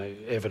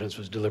 evidence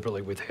was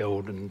deliberately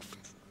withheld, and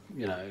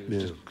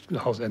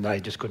and they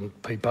just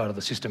couldn't be part of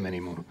the system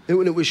anymore.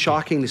 It was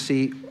shocking to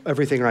see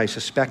everything I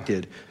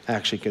suspected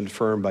actually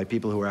confirmed by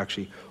people who were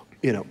actually,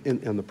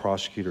 in the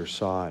prosecutor's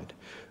side.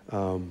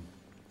 And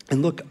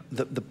look,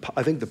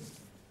 I think the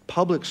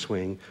public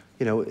swing,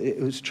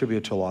 it was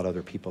attributed to a lot of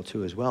other people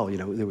too as well.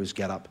 There was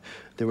Get Up.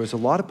 There was a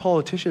lot of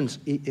politicians,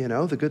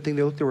 the good thing,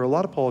 there were a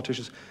lot of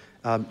politicians,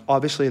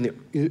 obviously in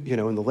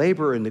the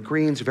Labour and the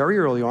Greens very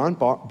early on,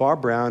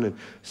 Bob Brown and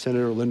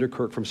Senator Linda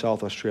Kirk from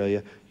South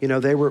Australia,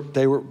 they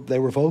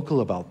were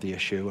vocal about the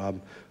issue.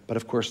 But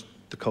of course,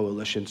 the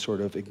coalition sort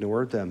of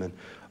ignored them.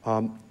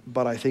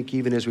 But I think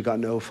even as we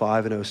got in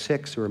 05 and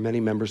 06, there were many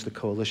members of the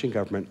coalition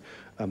government,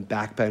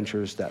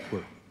 backbenchers that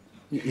were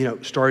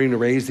starting to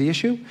raise the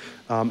issue,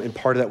 and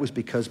part of that was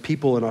because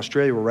people in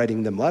Australia were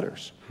writing them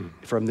letters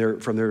from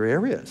their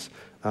areas,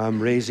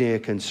 raising a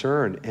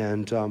concern.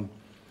 And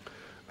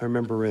I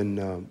remember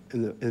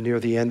near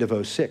the end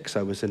of 06,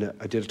 I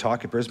did a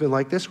talk at Brisbane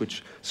like this,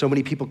 which so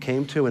many people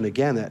came to, and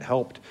again that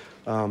helped.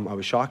 I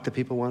was shocked that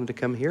people wanted to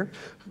come here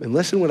and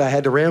listen what I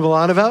had to ramble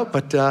on about,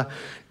 but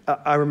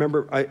I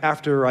remember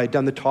after I'd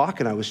done the talk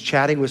and I was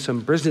chatting with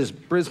some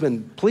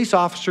Brisbane police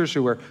officers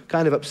who were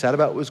kind of upset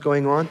about what was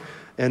going on.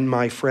 And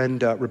my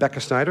friend Rebecca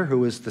Snyder, who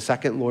was the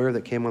second lawyer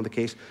that came on the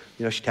case,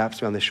 she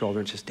taps me on the shoulder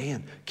and says,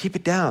 "Dan, keep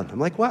it down." I'm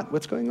like, "What?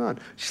 What's going on?"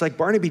 She's like,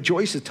 "Barnaby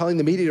Joyce is telling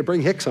the media to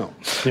bring Hicks home."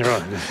 You're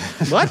right.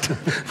 What?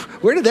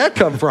 Where did that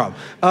come from?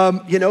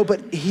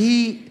 But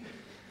he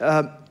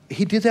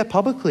did that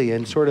publicly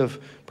and sort of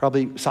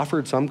probably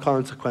suffered some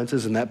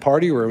consequences in that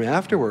party room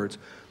afterwards.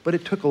 But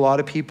it took a lot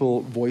of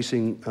people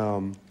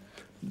voicing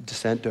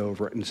dissent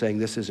over it and saying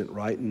this isn't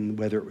right, and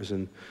whether it was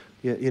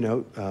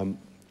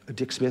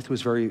Dick Smith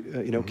was very,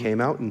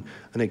 came out, and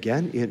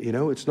again,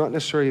 it's not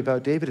necessarily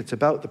about David, it's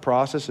about the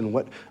process and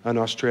what an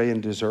Australian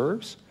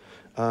deserves.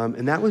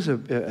 And that was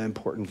an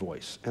important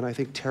voice. And I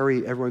think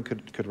Terry, everyone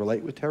could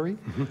relate with Terry.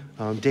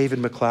 David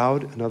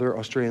McLeod, another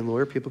Australian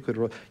lawyer, people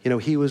could,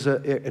 he was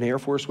an Air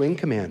Force wing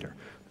commander.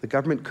 The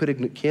government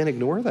can't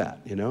ignore that,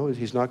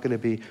 he's not going to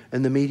be,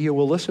 and the media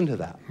will listen to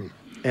that.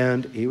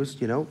 And he was,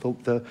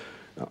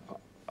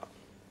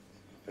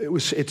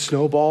 it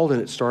snowballed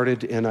and it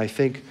started, and I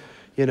think,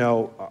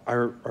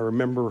 I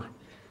remember,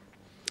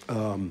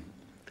 after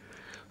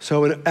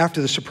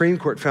the Supreme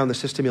Court found the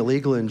system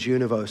illegal in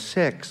June of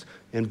 06,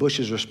 and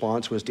Bush's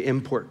response was to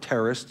import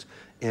terrorists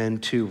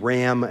and to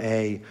ram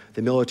the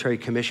Military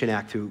Commission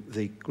Act through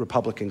the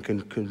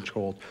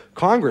Republican-controlled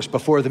Congress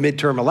before the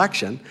midterm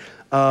election,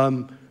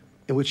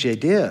 in which they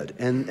did.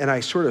 And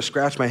I sort of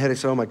scratched my head and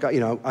said, oh my God,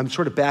 I'm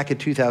sort of back in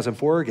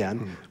 2004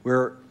 again,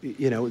 where,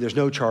 there's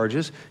no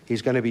charges.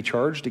 He's going to be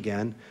charged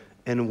again,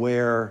 and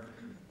where...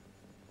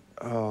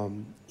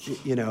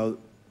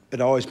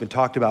 it always been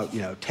talked about,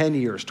 10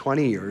 years,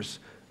 20 years,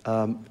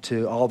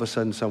 to all of a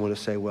sudden someone to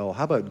say, well,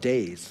 how about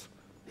days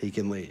he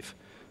can leave,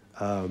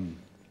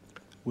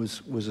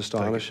 was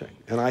astonishing.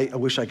 And I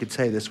wish I could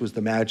say this was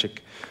the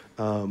magic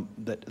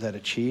that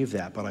achieved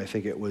that, but I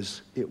think it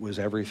was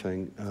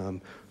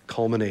everything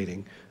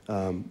culminating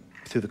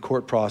through the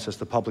court process,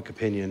 the public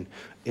opinion,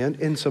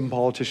 and some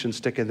politicians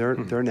sticking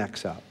their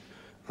necks out.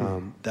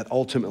 That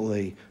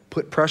ultimately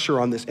put pressure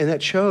on this, and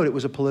that showed it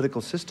was a political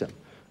system,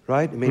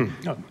 right? I mean,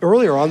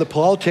 earlier on, the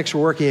politics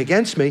were working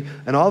against me,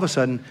 and all of a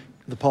sudden,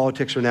 the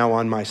politics are now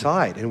on my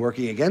side and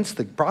working against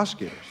the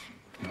prosecutors.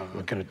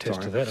 I can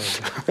attest to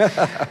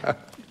that.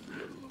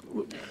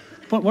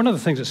 One of the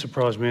things that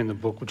surprised me in the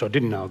book, which I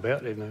didn't know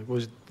about,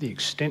 was the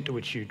extent to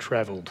which you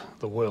travelled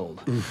the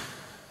world.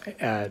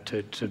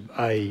 To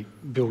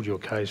build your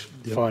case,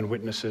 find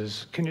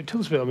witnesses. Can you tell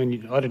us about, I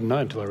didn't know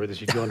until I read this,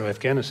 you'd gone to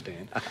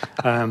Afghanistan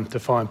to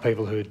find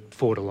people who had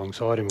fought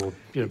alongside him, or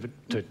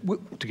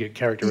to get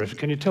character reference.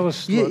 Can you tell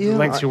us the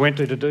lengths you went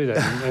to do that?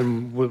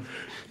 And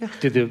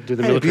did the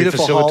military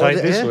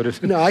facilitate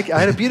this? No, I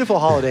had a beautiful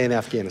holiday in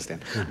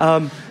Afghanistan.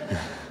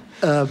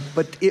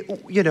 But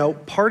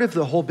part of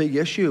the whole big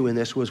issue in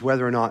this was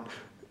whether or not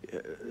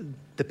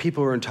the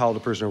people were entitled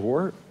to prisoner of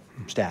war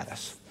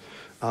status.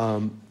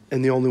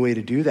 And the only way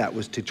to do that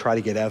was to try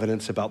to get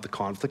evidence about the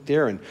conflict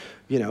there. And,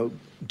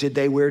 did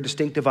they wear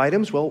distinctive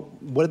items? Well,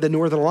 what did the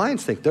Northern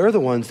Alliance think? They're the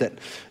ones that,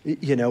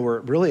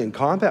 were really in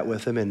combat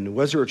with them. And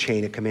was there a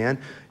chain of command?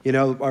 I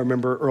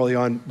remember early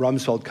on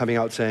Rumsfeld coming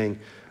out saying,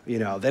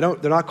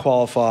 they're not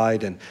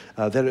qualified, and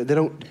they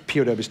don't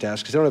POW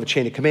status because they don't have a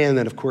chain of command. And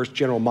then, of course,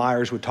 General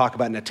Myers would talk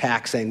about an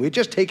attack saying, we've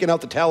just taken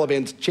out the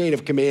Taliban's chain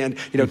of command,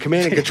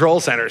 command and control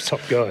centers.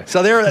 Top guy.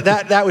 So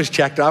that was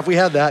checked off. We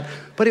had that.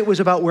 But it was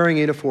about wearing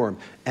a uniform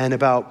and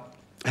about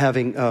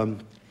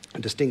having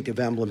distinctive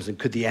emblems, and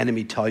could the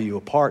enemy tell you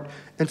apart?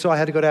 And so I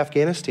had to go to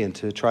Afghanistan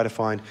to try to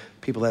find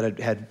people that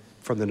had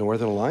from the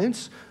Northern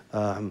Alliance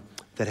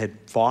that had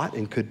fought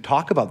and could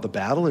talk about the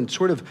battle, and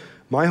sort of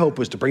my hope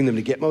was to bring them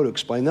to Gitmo to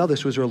explain, no,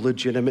 this was a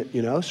legitimate,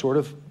 sort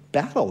of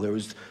battle. There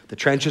was the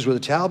trenches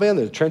with the Taliban,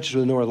 the trenches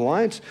with the Northern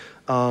Alliance.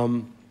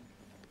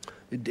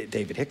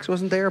 David Hicks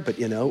wasn't there, but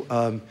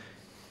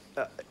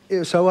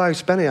so I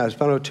spent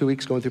about 2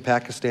 weeks going through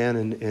Pakistan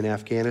and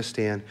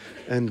Afghanistan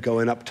and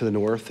going up to the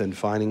north and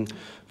finding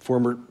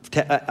former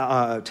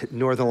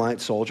Northern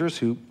Alliance soldiers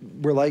who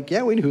were like,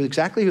 yeah, we knew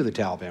exactly who the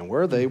Taliban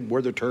were. They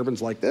wore their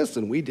turbans like this,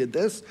 and we did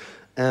this.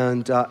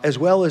 And as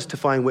well as to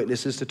find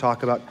witnesses to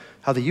talk about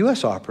how the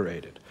U.S.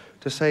 operated,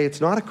 to say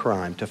it's not a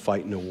crime to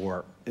fight in a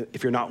war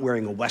if you're not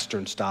wearing a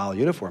Western-style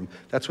uniform.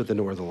 That's what the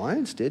Northern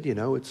Alliance did,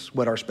 It's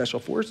what our special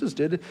forces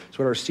did. It's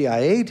what our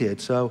CIA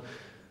did. So,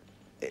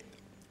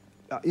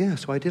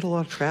 so I did a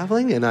lot of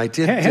traveling, and I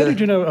did... How did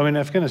you know? I mean,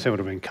 Afghanistan would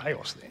have been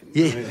chaos then.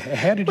 Yeah. I mean,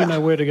 how did you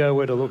know where to go,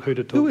 where to look, who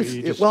to talk to?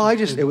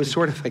 It was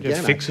sort of,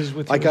 again... Fixes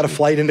with I got a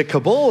flight into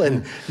Kabul,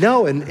 and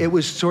it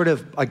was sort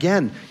of,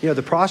 again,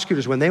 the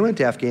prosecutors, when they went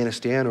to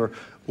Afghanistan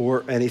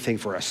or anything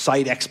for a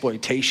site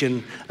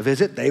exploitation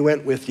visit, they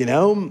went with,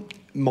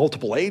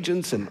 multiple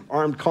agents and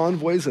armed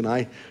convoys, and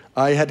I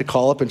had to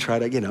call up and try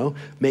to,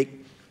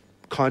 make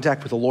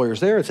contact with the lawyers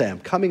there and say, I'm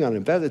coming on an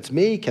event, it's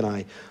me, can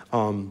I,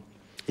 can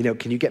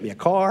you get me a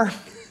car?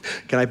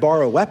 Can I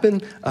borrow a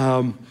weapon?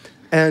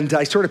 And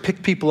I sort of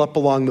picked people up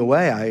along the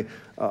way.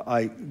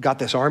 I got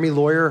this Army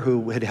lawyer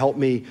who had helped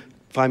me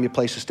find me a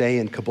place to stay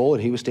in Kabul,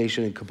 and he was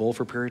stationed in Kabul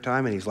for a period of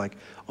time, and he's like,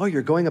 oh,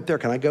 you're going up there,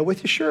 can I go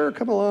with you? Sure,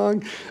 come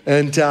along.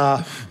 And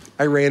I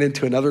ran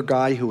into another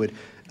guy who would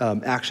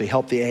actually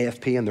help the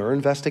AFP in their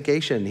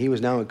investigation. He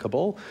was now in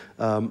Kabul,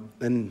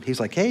 and he's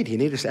like, hey, do you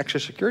need this extra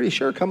security?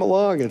 Sure, come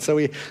along. And so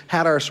we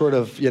had our sort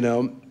of,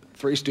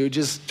 Three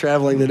Stooges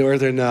traveling the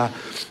northern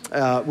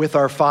with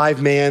our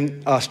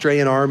 5-man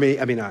Afghan army,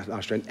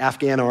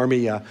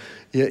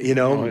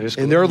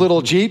 in their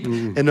little Jeep,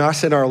 and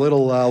us in our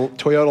little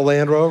Toyota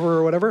Land Rover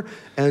or whatever.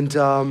 And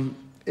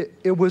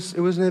it was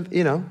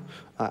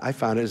I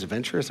found it as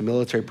adventurous. A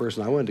military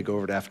person, I wanted to go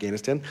over to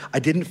Afghanistan. I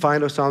didn't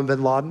find Osama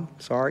bin Laden,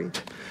 sorry.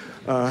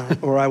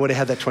 Or I would have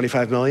had that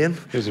 25 million.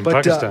 He was in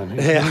Pakistan.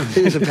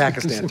 He was in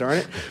Pakistan, darn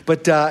it.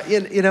 But,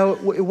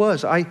 it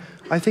was.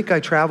 I think I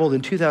traveled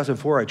in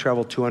 2004, I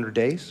traveled 200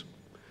 days.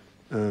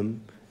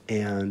 And,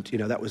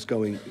 that was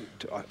going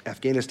to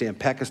Afghanistan,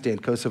 Pakistan,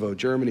 Kosovo,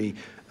 Germany,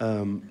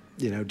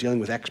 dealing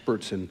with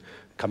experts and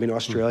coming to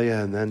Australia.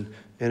 And then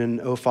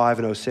in 05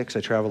 and 06,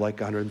 I traveled like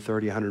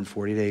 130,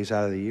 140 days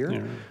out of the year. Yeah,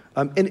 right.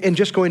 And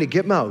just going to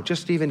Gitmo,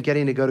 just even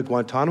getting to go to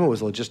Guantanamo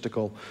was a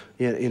logistical,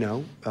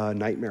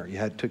 nightmare.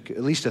 You took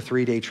at least a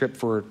 3-day trip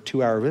for a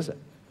 2-hour visit.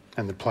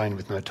 And the plane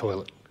with no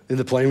toilet. In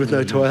the plane with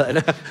no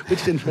toilet,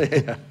 which didn't...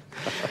 Yeah.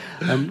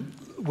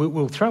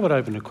 We'll throw it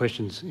open to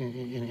questions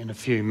in a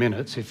few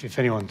minutes if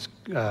anyone's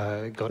got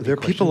any questions. Are there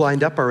people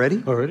lined up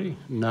already? Already?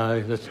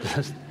 No,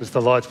 that's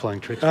the lights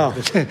playing tricks. Oh.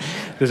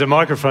 There's a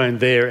microphone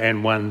there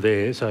and one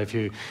there, so if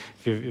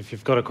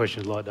you've got a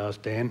question you'd like to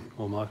ask Dan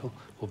or Michael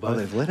or both,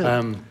 they've lit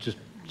it. Just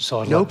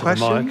sidle no up to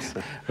questions?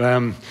 the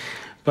mic.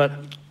 But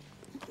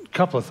a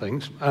couple of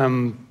things.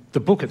 The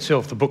book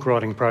itself, the book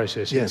writing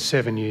process, yes. It's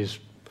 7 years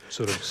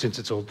sort of since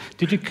it's all...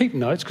 Did you keep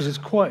notes? Because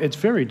it's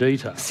very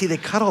detailed. See, they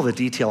cut all the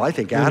detail, I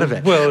think, out of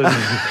it. Well,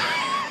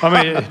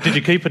 did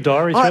you keep a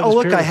diary throughout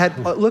this period? I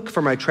had,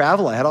 for my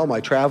travel, I had all my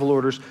travel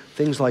orders,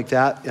 things like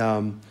that.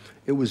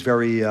 It was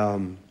very,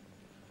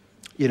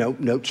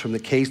 notes from the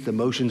case, the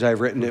motions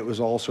I've written, it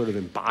was all sort of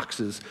in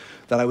boxes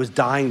that I was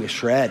dying to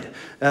shred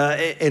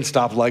and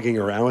stop lugging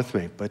around with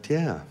me. But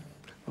yeah.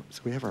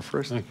 So we have our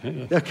first...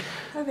 Okay.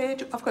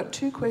 I've got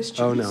 2 questions.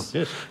 Oh, no.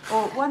 Yes.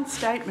 Or one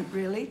statement,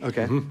 really.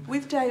 Okay. Mm-hmm.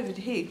 With David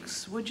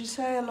Hicks, would you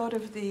say a lot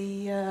of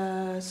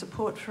the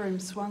support for him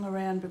swung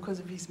around because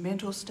of his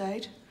mental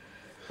state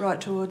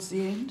right towards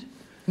the end?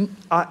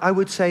 I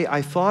would say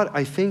I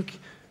think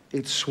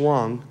it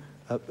swung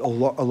a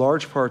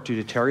large part due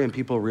to Terry and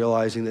people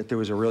realizing that there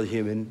was a real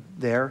human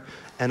there.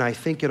 And I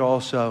think it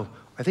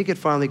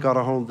finally got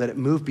a hold that it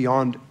moved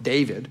beyond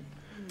David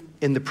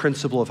in the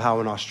principle of how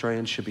an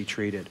Australian should be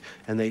treated.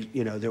 And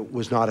there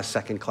was not a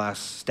second-class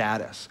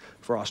status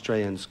for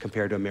Australians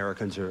compared to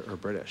Americans or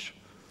British.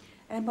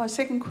 And my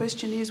second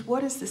question is,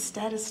 what is the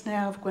status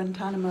now of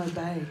Guantanamo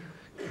Bay?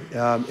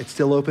 It's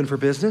still open for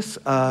business.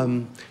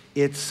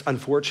 It's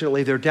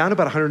unfortunately, they're down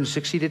about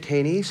 160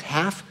 detainees.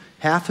 Half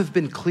have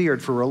been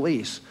cleared for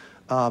release,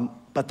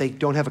 but they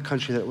don't have a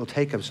country that will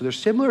take them. So they're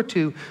similar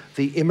to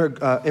the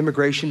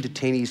immigration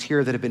detainees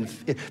here that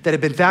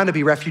have been found to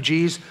be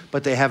refugees,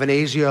 but they have an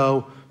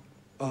ASIO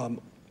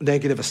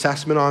negative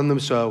assessment on them.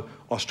 So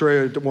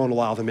Australia won't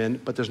allow them in,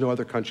 but there's no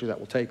other country that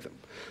will take them.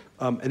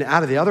 And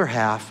out of the other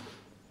half,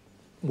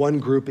 one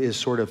group is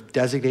sort of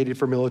designated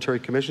for military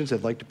commissions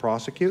they'd like to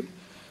prosecute,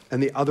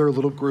 and the other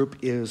little group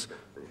is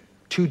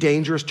too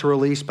dangerous to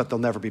release, but they'll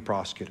never be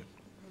prosecuted.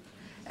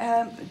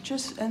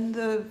 And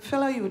the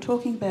fellow you were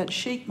talking about,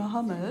 Sheikh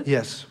Mohammed,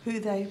 yes, who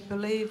they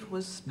believe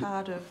was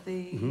part of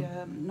the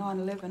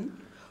 9/11,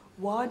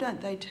 why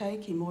don't they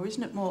take him, or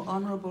isn't it more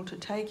honourable to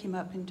take him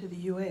up into the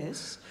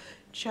US,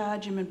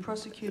 charge him and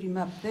prosecute him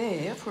up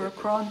there for a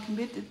crime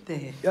committed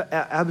there?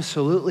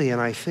 Absolutely, and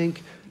I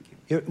think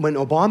when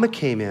Obama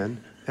came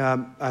in, I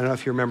don't know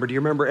if you remember. Do you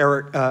remember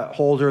Eric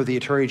Holder, the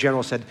Attorney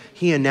General, said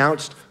he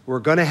announced we're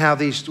going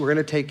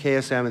to take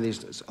KSM and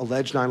these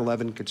alleged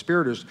 9/11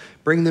 conspirators,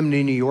 bring them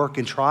to New York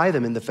and try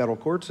them in the federal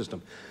court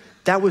system.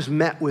 That was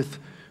met with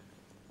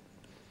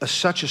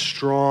such a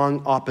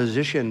strong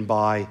opposition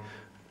by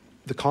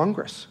the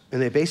Congress,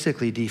 and they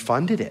basically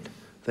defunded it.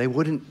 They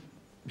wouldn't,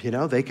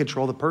 they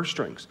control the purse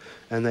strings,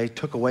 and they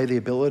took away the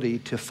ability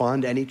to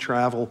fund any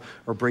travel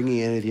or bringing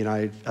in to the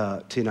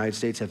United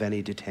States of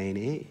any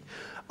detainee.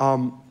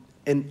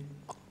 And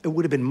it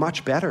would have been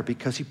much better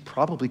because he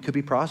probably could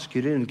be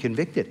prosecuted and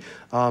convicted.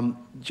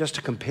 Just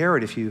to compare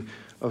it,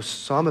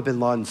 Osama bin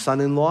Laden's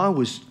son-in-law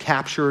was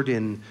captured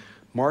in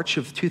March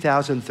of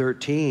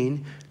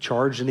 2013,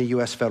 charged in a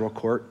U.S. federal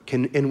court,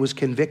 and was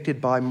convicted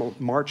by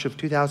March of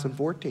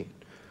 2014,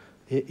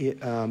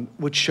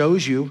 which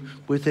shows you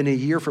within a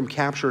year from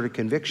capture to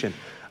conviction.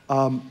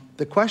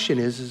 The question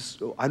is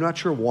I'm not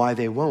sure why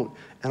they won't.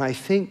 And I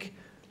think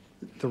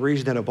the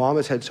reason that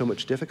Obama's had so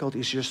much difficulty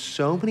is just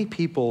so many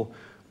people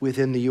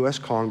within the U.S.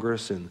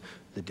 Congress and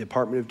the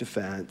Department of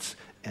Defense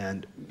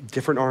and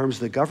different arms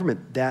of the government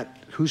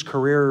whose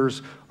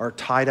careers are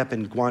tied up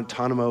in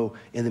Guantanamo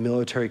and the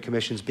military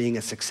commissions being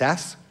a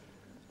success,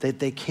 that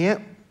they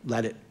can't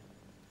let it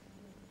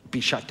be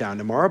shut down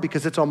tomorrow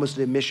because it's almost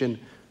an admission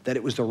that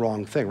it was the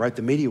wrong thing, right?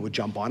 The media would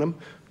jump on them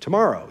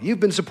tomorrow.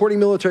 You've been supporting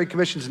military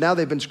commissions, now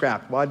they've been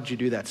scrapped. Why did you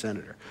do that,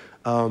 Senator?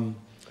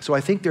 So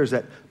I think there's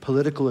that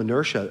political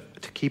inertia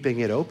to keeping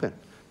it open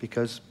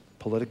because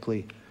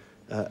politically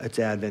it's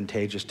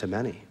advantageous to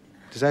many.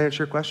 Does that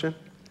answer your question?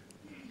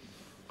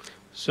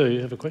 So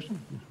you have a question?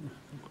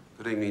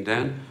 Good evening,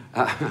 Dan.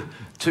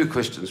 2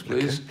 questions,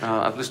 please. Okay.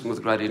 I've listened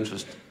with great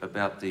interest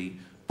about the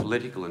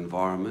political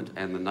environment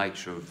and the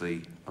nature of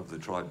the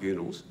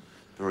tribunals.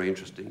 Very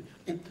interesting.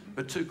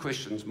 But 2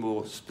 questions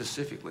more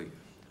specifically.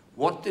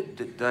 What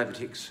did David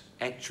Hicks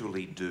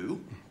actually do?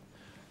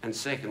 And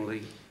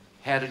secondly,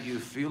 how did you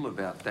feel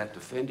about that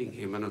defending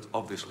him? And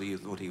obviously you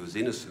thought he was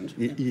innocent.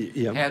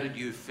 Yeah. How did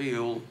you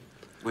feel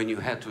when you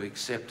had to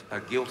accept a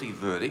guilty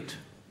verdict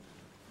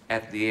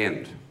at the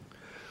end?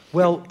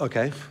 Well,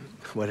 okay.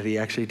 What did he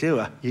actually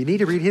do? You need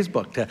to read his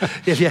book. And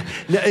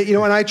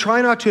I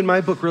try not to, in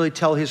my book, really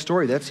tell his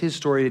story. That's his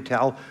story to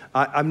tell.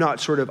 I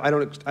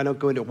don't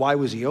go into why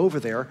was he over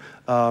there,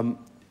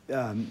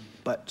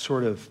 but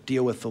sort of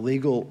deal with the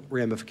legal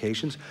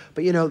ramifications.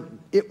 But,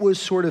 it was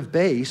sort of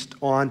based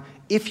on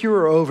if you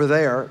were over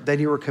there, then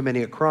you were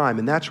committing a crime.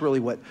 And that's really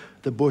what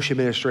the Bush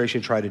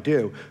administration tried to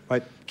do,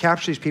 right?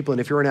 Capture these people,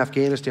 and if you're in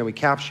Afghanistan, we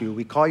capture you.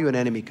 We call you an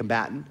enemy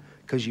combatant,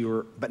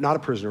 but not a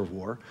prisoner of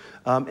war,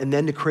 and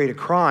then to create a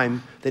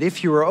crime that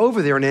if you were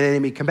over there and an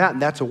enemy combatant,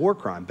 that's a war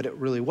crime, but it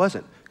really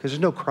wasn't, because there's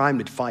no crime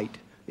to fight.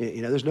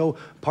 There's no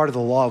part of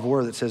the law of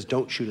war that says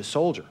don't shoot a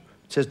soldier.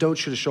 It says don't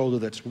shoot a soldier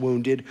that's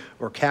wounded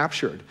or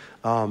captured.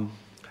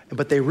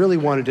 But they really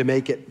wanted to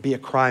make it be a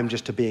crime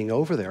just to being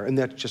over there, and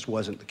that just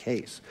wasn't the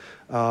case.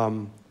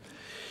 How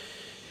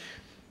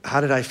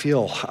did I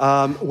feel?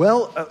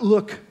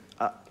 Look,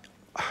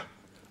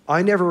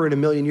 I never in a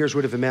million years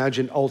would have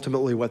imagined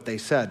ultimately what they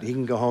said. He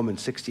can go home in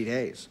 60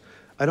 days.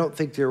 I don't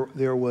think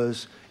there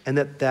was, and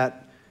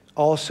that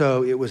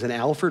also it was an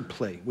Alford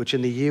plea, which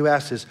in the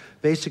U.S. is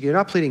basically you're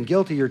not pleading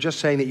guilty, you're just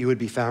saying that you would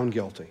be found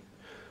guilty.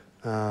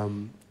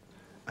 And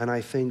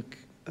I think,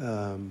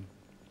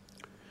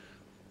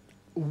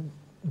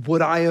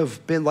 would I have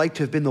liked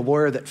to have been the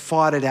lawyer that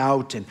fought it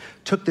out and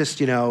took this,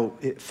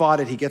 fought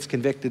it, he gets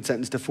convicted,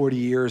 sentenced to 40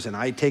 years, and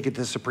I take it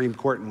to the Supreme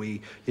Court and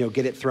we,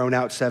 get it thrown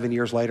out 7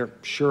 years later?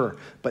 Sure,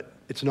 but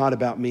it's not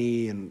about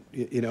me, and,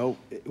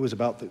 it was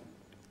about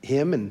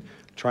him and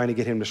trying to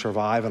get him to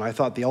survive, and I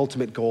thought the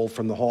ultimate goal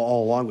from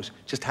all along was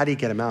just how do you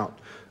get him out?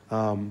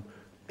 And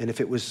if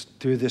it was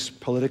through this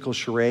political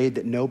charade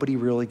that nobody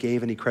really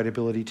gave any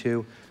credibility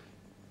to,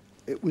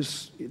 there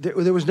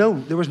was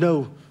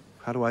no,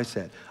 how do I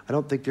say it? I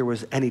don't think there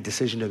was any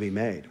decision to be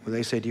made. When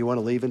they say, do you want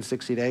to leave in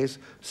 60 days?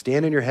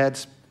 Stand on your head,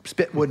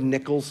 spit wooden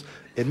nickels,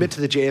 admit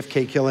to the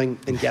JFK killing,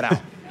 and get out.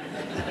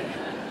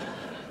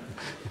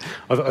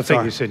 I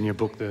think you said in your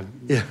book the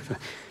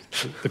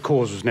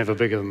cause was never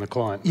bigger than the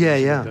client.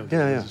 Yeah.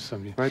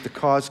 Right, the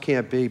cause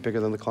can't be bigger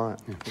than the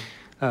client.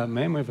 Yeah.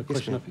 Ma'am, we have a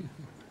question up here.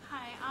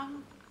 Hi,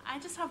 I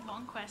just have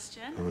one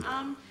question.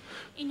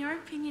 In your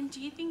opinion,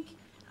 do you think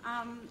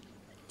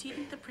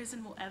the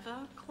prison will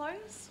ever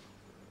close?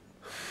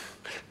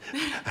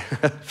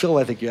 Phil,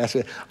 I think you asked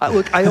me.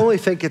 Look, I only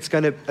think it's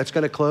going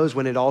to close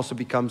when it also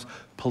becomes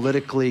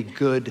politically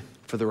good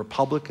for the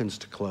Republicans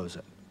to close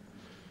it.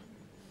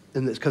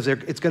 Because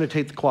it's going to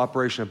take the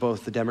cooperation of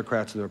both the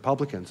Democrats and the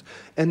Republicans.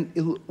 And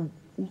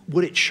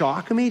would it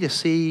shock me to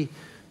see,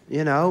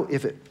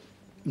 if it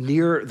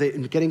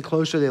getting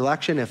closer to the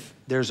election, if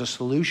there's a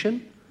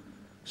solution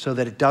so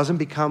that it doesn't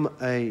become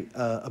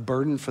a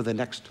burden for the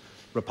next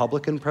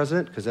Republican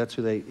president, because that's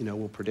who they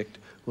will predict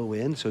will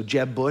win. So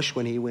Jeb Bush,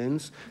 when he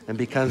wins and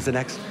becomes the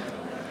next,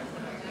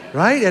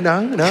 right?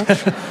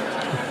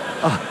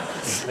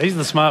 He's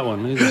the smart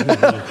one.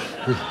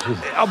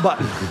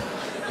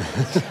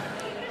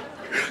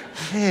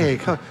 Hey,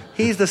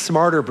 he's the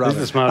smarter brother.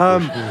 He's the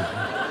smart Bush.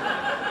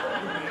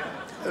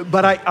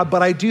 But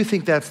I do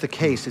think that's the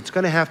case. It's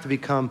going to have to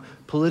become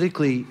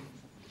politically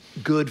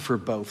good for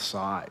both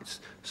sides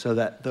so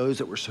that those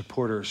that were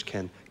supporters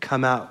can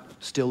come out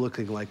still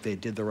looking like they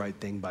did the right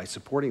thing by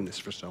supporting this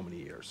for so many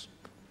years.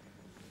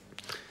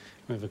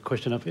 We have a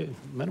question up here,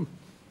 madam.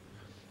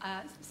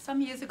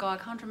 Some years ago, I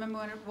can't remember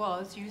when it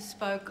was, you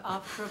spoke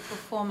after a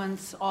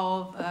performance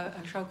of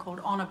a show called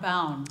Honour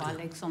Bound by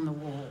Legs on the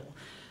Wall.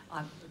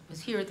 I was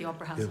here at the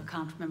Opera House, I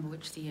can't remember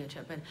which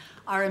theatre, but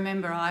I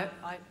remember I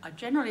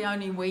generally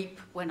only weep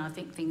when I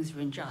think things are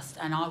unjust,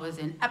 and I was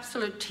in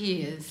absolute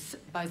tears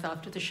both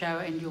after the show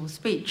and your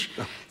speech.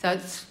 So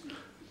it's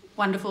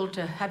wonderful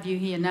to have you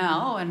here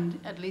now, and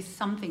at least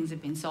some things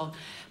have been solved.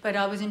 But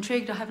I was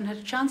intrigued, I haven't had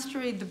a chance to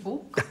read the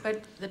book,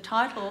 but the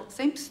title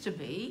seems to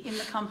be In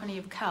the Company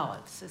of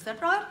Cowards, is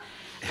that right?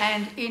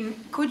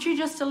 And could you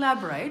just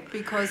elaborate,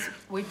 because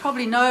we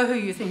probably know who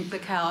you think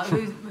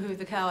who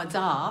the cowards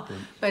are,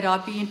 but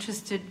I'd be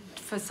interested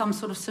for some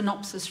sort of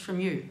synopsis from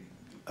you.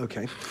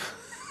 Okay.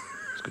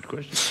 That's a good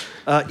question.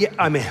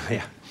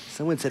 Yeah.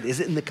 Someone said,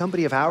 is it In the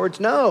Company of Howards?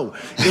 No.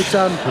 It's,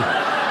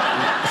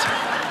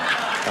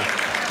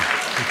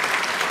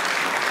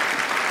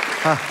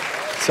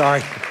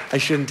 sorry, I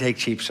shouldn't take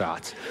cheap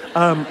shots.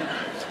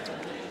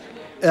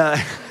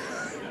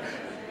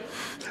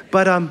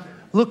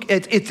 Look,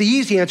 it's the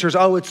easy answer is,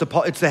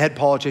 it's the head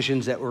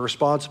politicians that were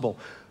responsible.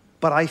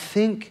 But I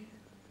think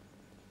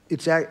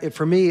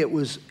for me, it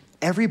was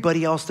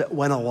everybody else that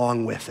went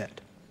along with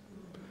it,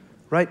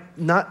 right?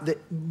 Not that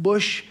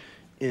Bush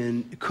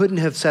couldn't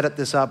have set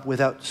this up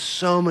without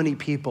so many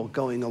people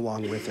going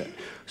along with it.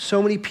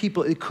 So many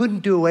people, it couldn't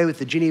do away with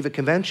the Geneva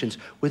Conventions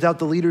without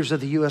the leaders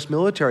of the U.S.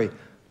 military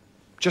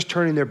just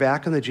turning their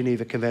back on the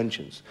Geneva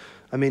Conventions.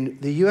 I mean,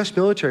 the U.S.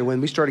 military, when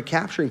we started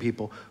capturing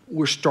people,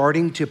 we're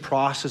starting to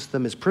process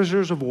them as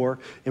prisoners of war,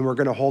 and we're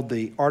going to hold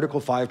the Article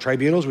 5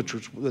 tribunals, which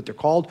is what they're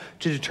called,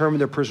 to determine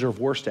their prisoner of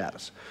war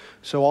status.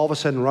 So all of a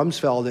sudden,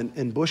 Rumsfeld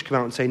and Bush come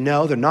out and say,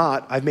 no, they're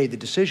not. I've made the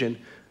decision.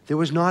 There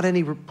was not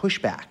any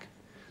pushback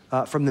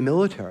from the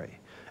military.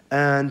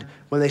 And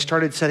when they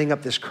started setting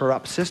up this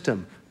corrupt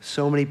system,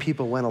 so many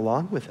people went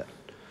along with it.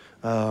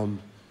 And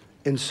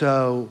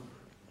so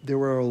there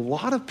were a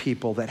lot of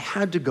people that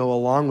had to go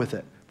along with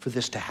it for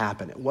this to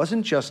happen. It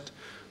wasn't just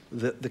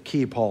the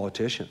key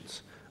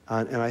politicians.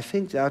 And I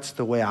think that's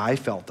the way I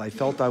felt. I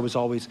felt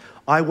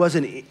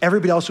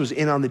everybody else was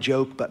in on the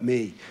joke but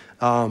me.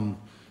 And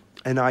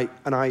it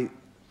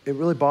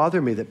really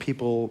bothered me that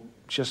people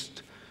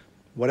just,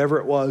 whatever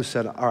it was,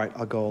 said, all right,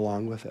 I'll go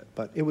along with it.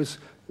 But it was,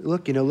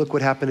 look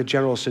what happened to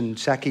General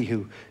Shinseki,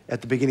 who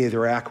at the beginning of the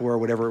Iraq War,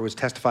 whatever it was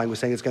testifying, was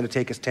saying it's going to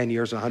take us 10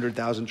 years and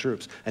 100,000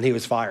 troops, and he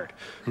was fired.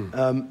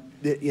 But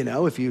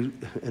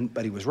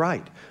he was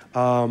right.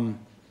 So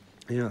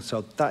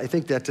I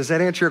think does that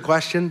answer your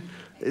question?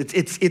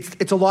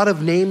 It's a lot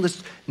of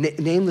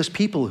nameless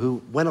people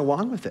who went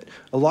along with it.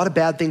 A lot of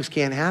bad things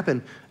can't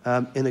happen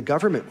in a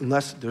government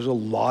unless there's a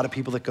lot of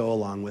people that go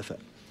along with it.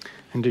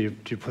 And do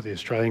you put the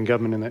Australian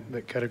government in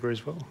that category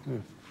as well?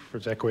 For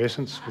its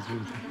acquiescence with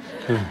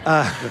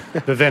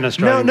the then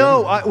Australian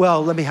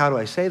government? How do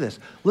I say this?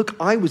 Look,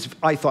 I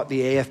thought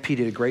the AFP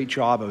did a great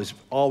job.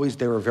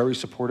 They were very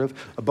supportive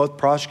of both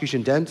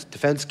prosecution and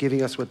defense,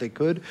 giving us what they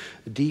could.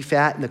 The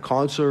DFAT and the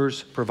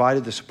consulars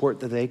provided the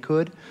support that they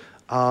could.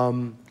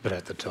 But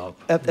at the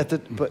top.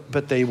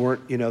 But they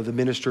weren't, the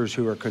ministers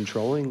who are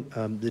controlling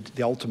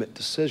the ultimate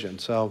decision.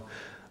 So,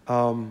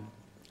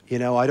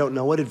 I don't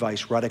know what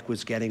advice Ruddock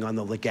was getting on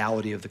the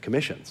legality of the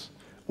commissions.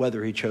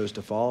 Whether he chose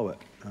to follow it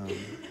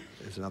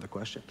is another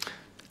question.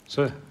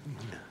 Sir?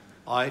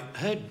 I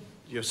heard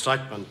your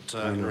statement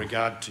in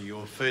regard to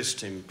your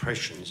first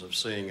impressions of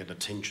seeing a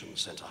detention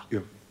centre. Yeah.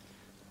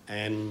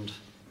 And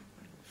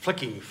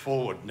flicking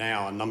forward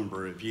now a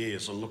number of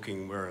years and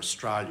looking where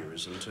Australia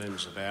is in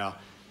terms of our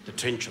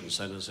detention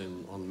centres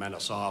on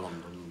Manus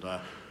Island and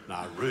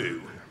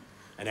Nauru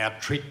and our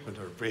treatment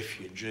of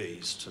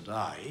refugees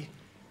today,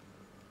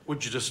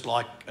 would you just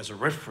like, as a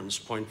reference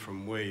point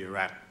from where you're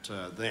at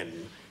then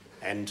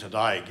and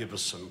today, give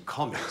us some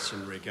comments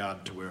in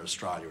regard to where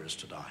Australia is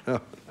today?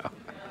 Oh, no.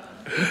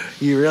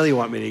 You really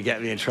want me to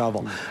get me in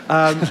trouble.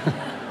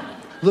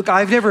 Look,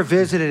 I've never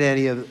visited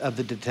any of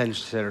the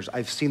detention centers.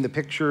 I've seen the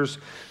pictures,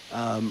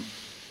 and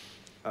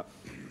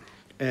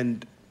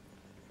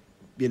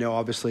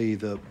obviously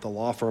the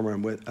law firm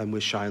I'm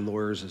with, Shine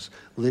Lawyers, is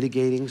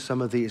litigating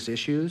some of these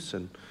issues,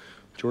 and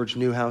George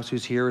Newhouse,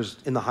 who's here, is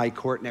in the High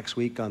Court next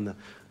week on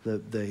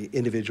the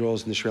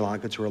individuals and the Sri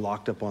Lankans who are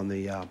locked up on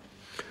the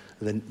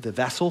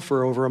vessel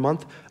for over a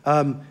month.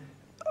 I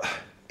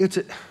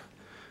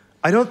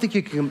don't think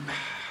you can.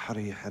 How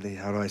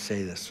do I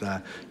say this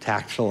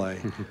tactfully?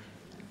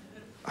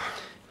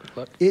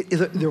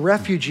 The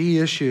refugee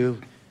issue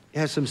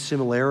has some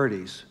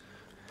similarities,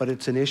 but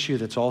it's an issue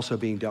that's also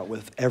being dealt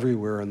with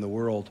everywhere in the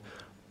world.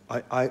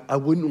 I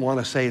wouldn't want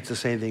to say it's the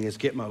same thing as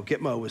Gitmo.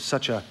 Gitmo was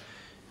such an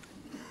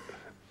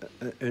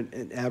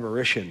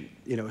aberration,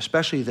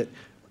 especially that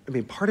I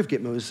mean, part of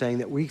Gitmo is saying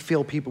that we're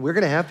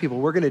going to have people,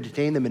 we're going to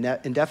detain them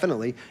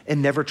indefinitely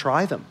and never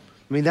try them.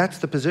 I mean, that's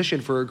the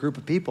position for a group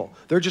of people.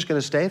 They're just going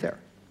to stay there.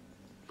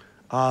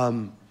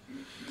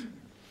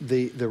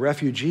 The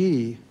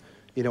refugee,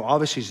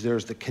 obviously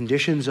there's the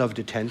conditions of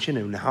detention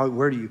and how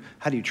do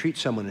you treat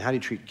someone and how do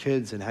you treat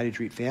kids and how do you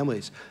treat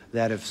families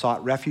that have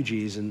sought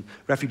refugees and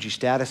refugee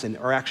status and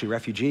are actually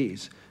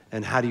refugees,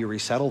 and how do you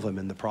resettle them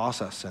in the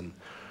process? And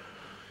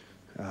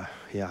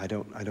I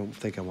don't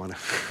think I want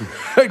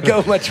to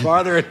go much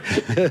farther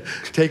and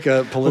take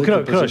a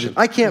political position.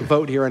 I can't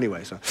vote here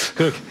anyway, so.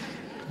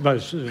 I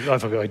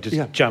forgot I'd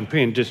just jump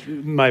in. Just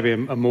maybe a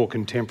more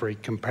contemporary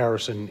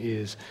comparison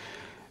is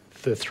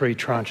the three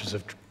tranches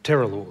of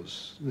terror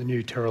laws, the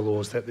new terror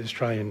laws that the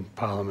Australian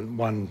Parliament,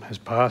 one has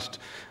passed,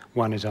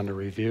 one is under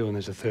review, and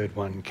there's a third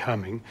one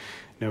coming.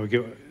 Now,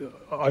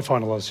 I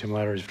find a lot of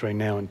similarities between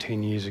now and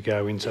 10 years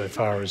ago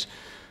insofar as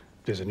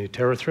there's a new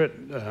terror threat,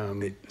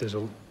 there's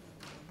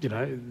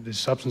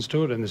substance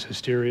to it and there's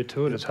hysteria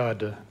to it. It's hard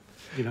to,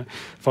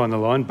 find the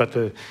line, but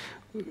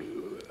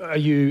Are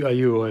you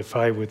au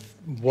fait with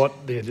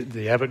what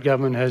the Abbott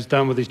government has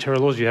done with these terror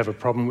laws? Do you have a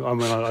problem? I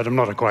mean, I'm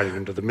not equating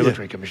them to the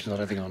military commissions. I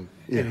don't think I'm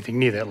anything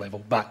near that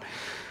level. But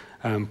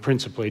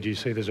principally, do you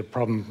see there's a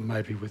problem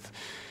maybe with...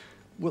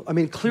 Well, I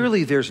mean,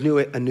 clearly there's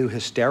a new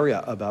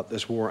hysteria about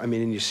this war. I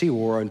mean, and you see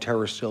war on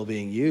terror still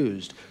being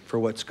used for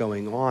what's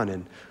going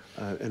on.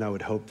 And I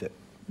would hope that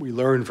we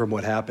learn from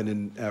what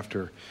happened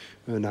after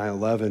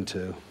 9/11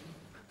 to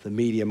the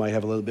media might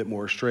have a little bit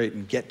more straight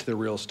and get to the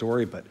real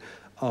story. But...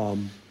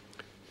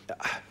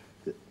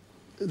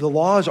 the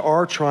laws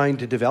are trying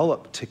to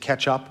develop to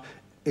catch up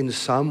in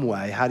some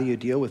way. How do you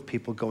deal with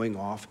people going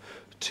off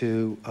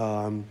to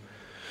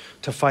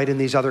fight in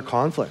these other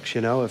conflicts?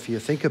 If you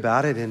think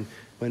about it, and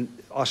when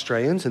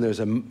Australians, and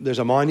there's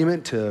a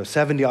monument to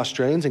 70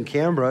 Australians in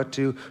Canberra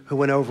who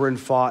went over and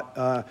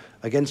fought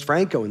against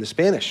Franco in the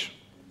Spanish,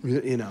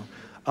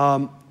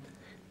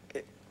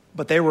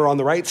 but they were on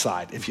the right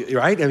side.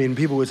 Right? I mean,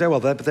 people would say, well,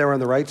 but they were on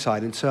the right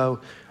side, and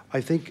so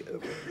I think.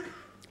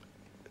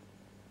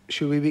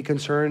 Should we be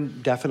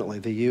concerned? Definitely.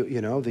 The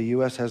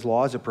U.S. has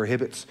laws that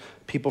prohibits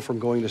people from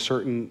going to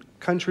certain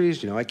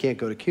countries. I can't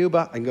go to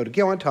Cuba. I can go to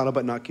Guantanamo,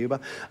 but not Cuba.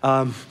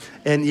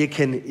 And you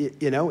can,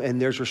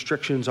 and there's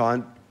restrictions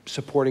on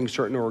supporting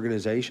certain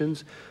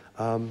organizations.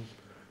 But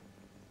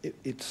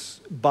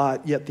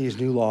yet these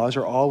new laws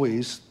are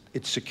always,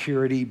 it's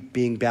security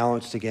being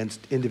balanced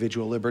against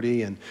individual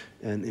liberty and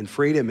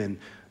freedom. And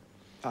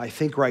I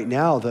think right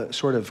now the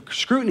sort of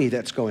scrutiny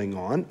that's going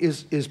on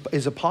is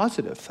a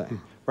positive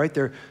thing. Right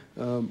there,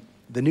 the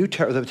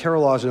terror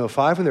laws in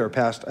 2005 when they were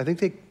passed, I think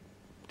they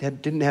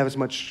didn't have as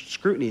much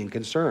scrutiny and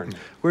concern.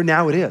 Where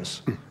now it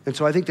is, and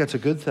so I think that's a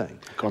good thing.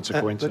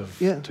 Consequence of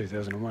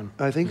 2001.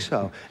 I think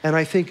so, and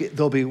I think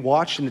they'll be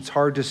watched, and it's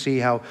hard to see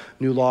how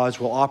new laws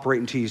will operate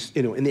until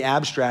in the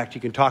abstract. You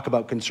can talk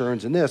about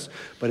concerns in this,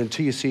 but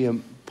until you see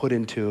them put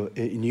into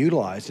and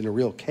utilized in a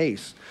real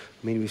case.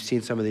 I mean, we've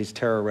seen some of these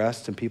terror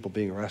arrests and people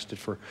being arrested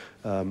for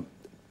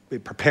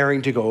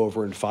preparing to go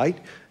over and fight,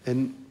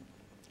 and.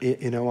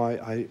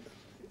 I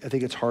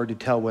think it's hard to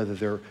tell whether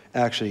they're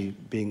actually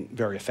being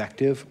very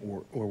effective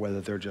or whether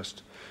they're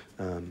just,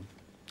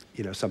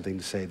 something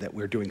to say that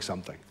we're doing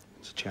something.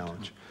 It's a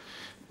challenge.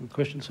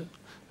 Question, sir?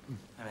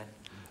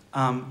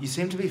 You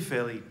seem to be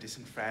fairly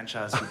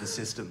disenfranchised with the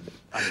system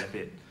a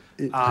bit.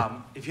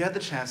 If you had the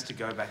chance to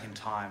go back in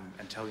time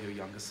and tell your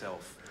younger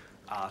self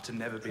to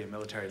never be a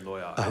military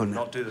lawyer and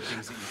not do the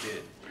things that you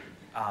did,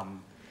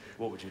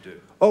 what would you do?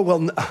 Oh,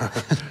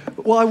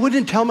 well, I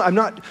wouldn't tell them. I'm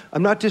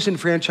not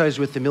disenfranchised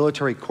with the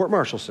military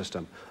court-martial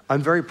system.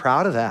 I'm very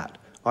proud of that.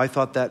 I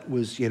thought that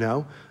was,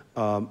 in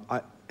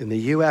the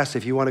U.S.,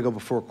 if you want to go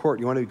before court,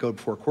 you want to go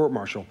before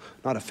court-martial,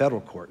 not a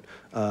federal court.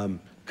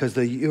 Because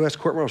the U.S.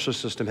 court-martial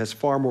system has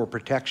far more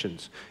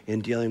protections in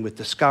dealing with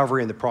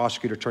discovery and the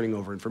prosecutor turning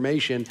over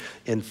information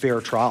and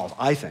fair trials,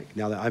 I think.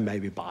 Now, that I may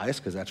be biased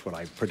because that's what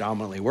I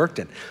predominantly worked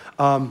in.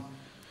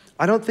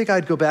 I don't think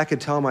I'd go back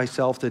and tell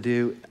myself to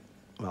do...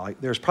 Well,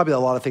 there's probably a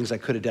lot of things I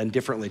could have done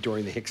differently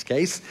during the Hicks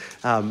case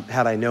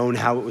had I known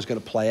how it was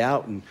going to play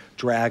out and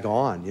drag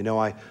on.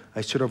 I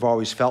sort of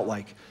always felt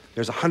like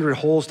there's 100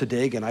 holes to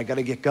dig and I got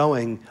to get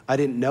going. I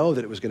didn't know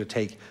that it was going to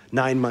take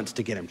 9 months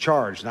to get him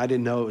charged. And I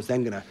didn't know it was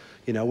then going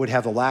to, would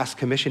have the last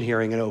commission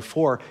hearing in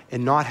 2004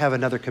 and not have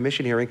another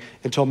commission hearing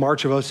until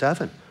March of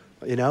 2007.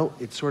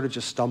 It sort of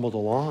just stumbled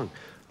along.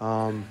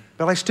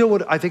 But I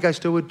think I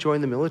still would join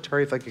the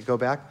military if I could go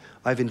back.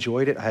 I've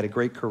enjoyed it. I had a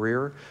great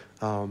career.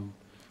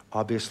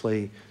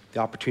 Obviously,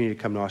 the opportunity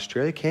to come to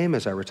Australia came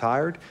as I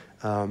retired,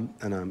 and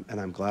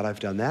I'm glad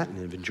I've done that,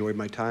 and have enjoyed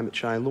my time at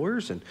Shine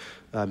Lawyers, and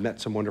met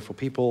some wonderful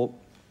people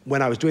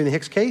when I was doing the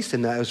Hicks case,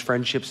 and those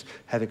friendships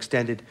have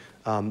extended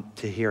to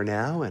here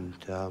now, and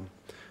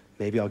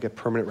maybe I'll get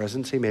permanent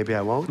residency, maybe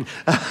I won't.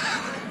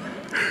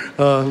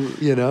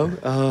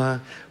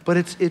 But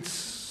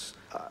it's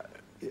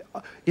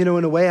in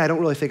a way, I don't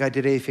really think I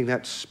did anything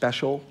that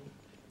special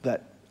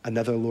that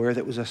another lawyer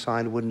that was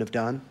assigned wouldn't have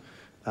done.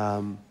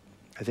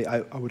 I think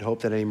I would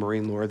hope that any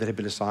Marine lawyer that had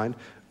been assigned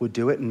would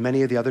do it, and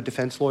many of the other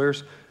defense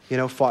lawyers,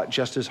 fought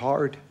just as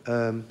hard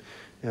to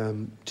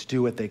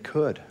do what they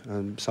could.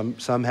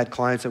 Some had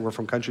clients that were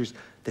from countries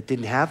that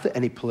didn't have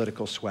any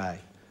political sway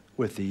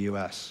with the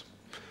U.S.,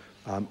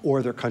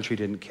 or their country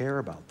didn't care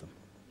about them.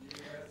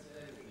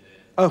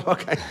 Oh,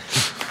 okay.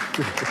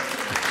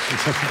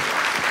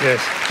 Yes.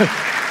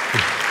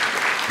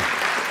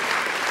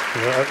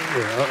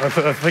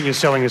 I think you're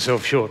selling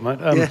yourself short,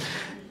 mate.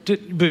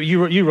 But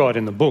you write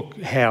in the book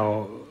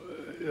how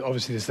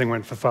obviously this thing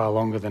went for far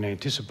longer than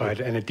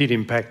anticipated, and it did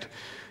impact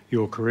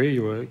your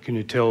career. Can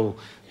you tell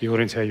the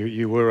audience how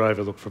you were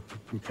overlooked for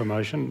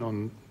promotion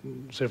on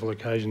several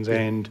occasions,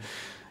 and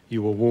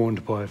you were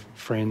warned by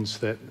friends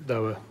that they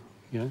were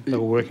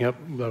working up,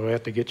 they were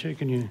out to get you?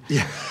 Can you?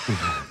 Yeah,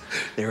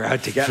 they were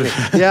out to get me.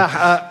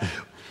 Yeah.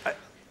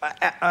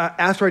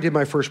 After I did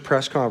my first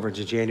press conference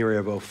in January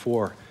of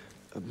 2004,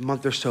 a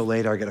month or so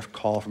later, I get a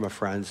call from a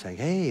friend saying,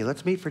 "Hey,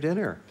 let's meet for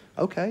dinner."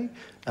 Okay.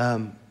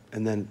 And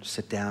then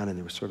sit down, and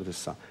there was sort of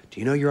this, "Do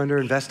you know you're under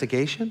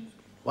investigation?"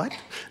 What?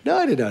 No,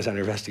 I didn't know I was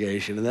under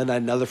investigation. And then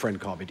another friend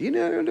called me, "Do you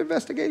know you're under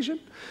investigation?"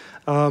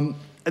 And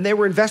they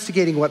were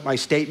investigating what my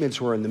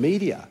statements were in the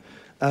media.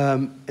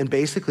 And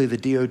basically the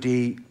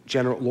DOD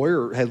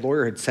head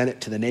lawyer had sent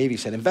it to the Navy,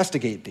 said,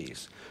 "Investigate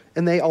these."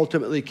 And they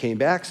ultimately came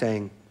back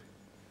saying,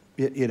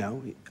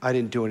 I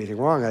didn't do anything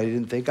wrong. I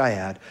didn't think I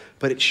had.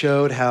 But it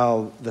showed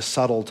how the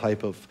subtle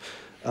type of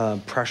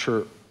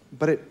pressure,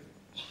 but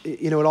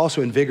it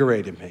also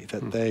invigorated me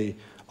that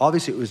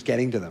obviously it was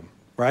getting to them,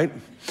 right?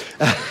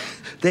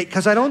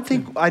 Because I don't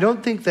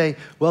think they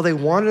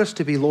wanted us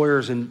to be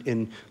lawyers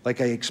in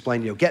like I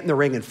explained, get in the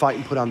ring and fight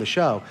and put on the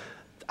show.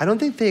 I don't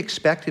think they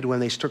expected when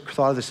they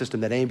thought of the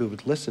system that anybody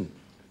would listen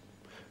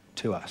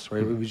to us,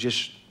 right? We were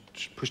just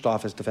pushed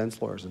off as defense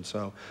lawyers. And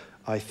so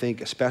I think,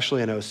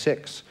 especially in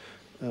 2006,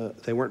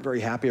 they weren't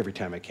very happy every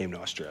time I came to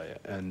Australia.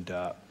 And,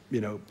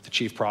 the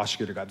chief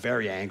prosecutor got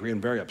very angry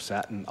and very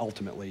upset and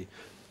ultimately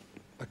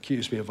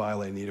accused me of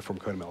violating the Uniform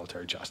Code of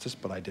Military Justice,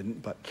 but I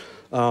didn't. But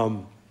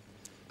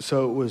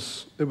so it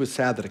was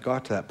sad that it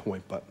got to that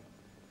point, but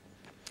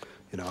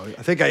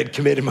I think I had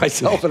committed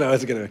myself and I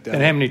wasn't going to.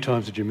 And how many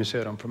times did you miss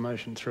out on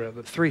promotion throughout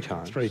the 3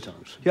 times? 3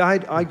 times. Yeah,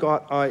 I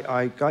got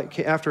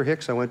after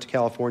Hicks, I went to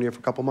California for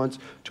a couple months,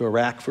 to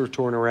Iraq for a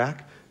tour in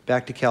Iraq,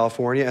 back to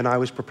California, and I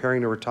was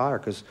preparing to retire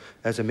because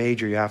as a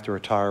major you have to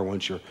retire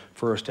once you're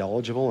first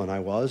eligible, and I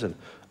was, and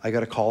I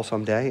got a call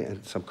someday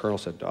and some colonel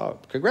said, "Oh,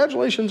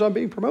 congratulations on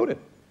being promoted." I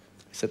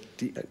said,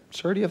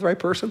 "Sir, do you have the right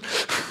person?"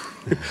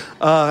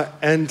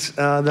 And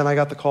then I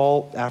got the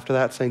call after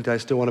that saying, "Do I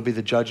still want to be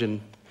the judge in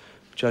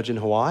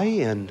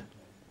Hawaii?" And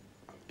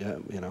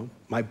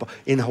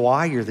in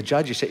Hawaii, you're the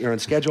judge. You set your own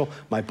schedule.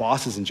 My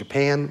boss is in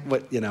Japan.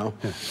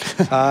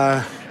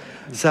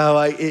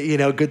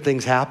 So good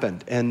things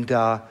happened, and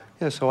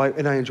so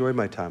I enjoyed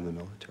my time in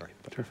the military.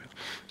 Terrific.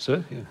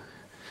 Sir, yeah.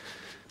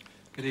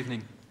 Good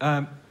evening.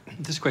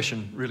 This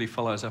question really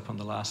follows up on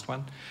the last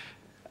one.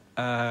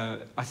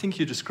 I think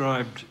you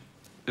described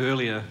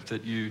earlier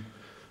that you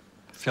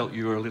felt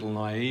you were a little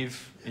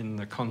naive in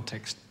the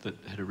context that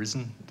had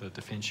arisen, the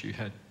defence you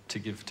had to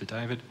give to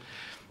David.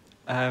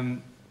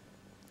 And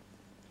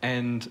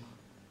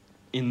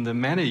in the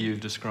manner you've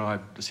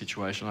described the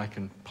situation, I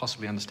can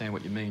possibly understand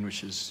what you mean,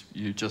 which is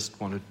you just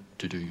wanted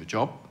to do your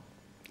job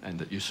and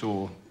that you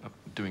saw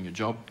doing your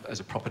job as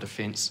a proper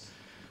defence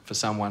for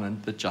someone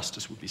and that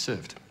justice would be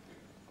served.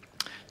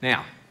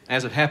 Now,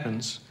 as it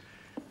happens,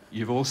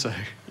 you've also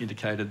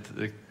indicated that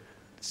the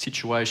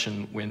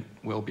situation went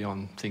well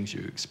beyond things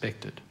you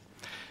expected.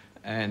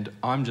 And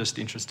I'm just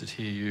interested to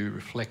hear you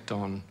reflect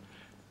on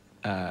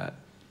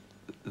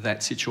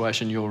that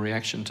situation, your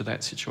reaction to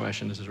that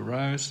situation as it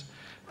arose,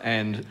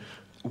 and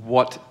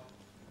what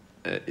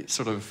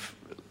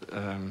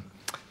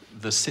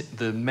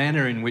the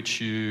manner in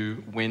which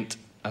you went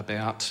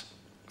about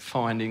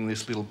finding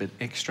this little bit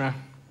extra,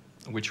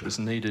 which was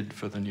needed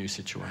for the new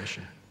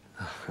situation.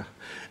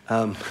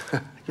 You'll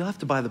have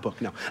to buy the book.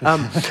 No.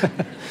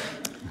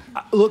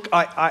 Look,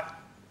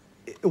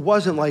 it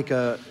wasn't like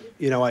I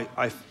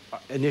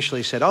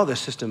initially said, "Oh,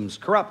 this system's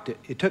corrupt."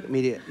 It took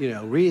me to,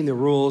 reading the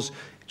rules,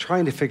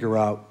 trying to figure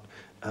out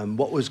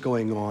what was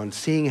going on,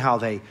 seeing how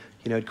they,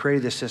 had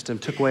created this system,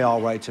 took away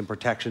all rights and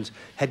protections,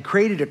 had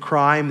created a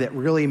crime that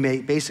really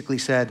basically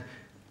said,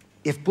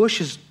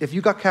 if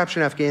you got captured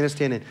in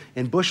Afghanistan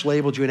and Bush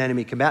labeled you an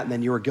enemy combatant,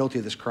 then you were guilty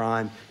of this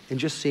crime, and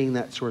just seeing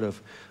that sort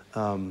of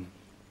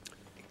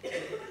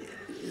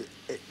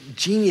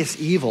genius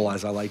evil,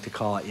 as I like to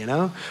call it,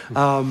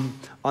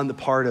 on the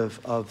part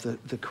of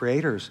the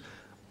creators.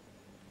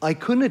 I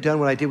couldn't have done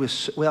what I did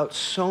without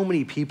so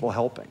many people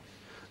helping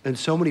and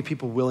so many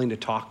people willing to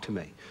talk to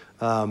me.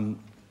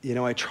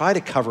 I try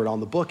to cover it on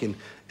the book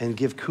and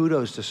give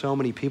kudos to so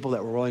many people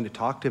that were willing to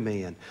talk to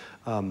me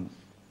and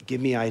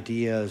give me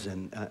ideas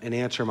and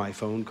answer my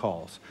phone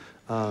calls.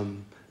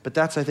 But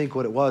that's, I think,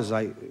 what it was.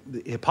 The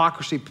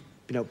hypocrisy,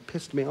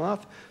 pissed me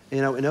off. In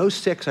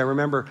 2006, I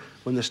remember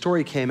when the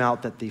story came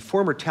out that the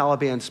former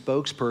Taliban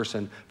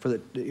spokesperson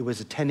it was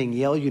attending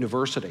Yale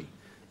University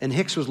and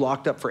Hicks was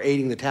locked up for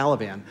aiding the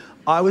Taliban,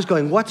 I was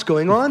going, what's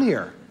going on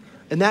here?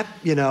 And that,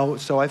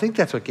 so I think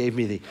that's what gave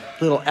me the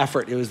little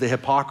effort. It was the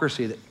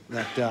hypocrisy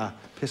that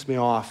pissed me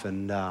off.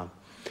 And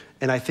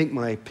I think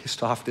my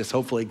pissed offness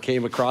hopefully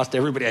came across to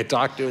everybody I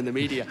talked to in the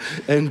media.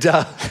 And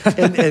so I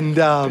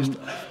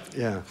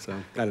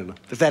don't know.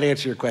 Does that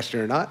answer your question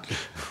or not?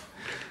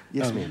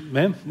 Yes, ma'am.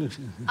 Ma'am?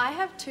 I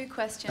have two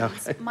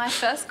questions. Okay. My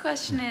first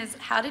question is,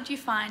 how did you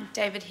find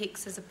David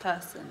Hicks as a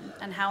person,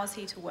 and how was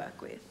he to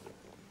work with?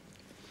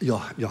 You'll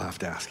have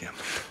to ask him.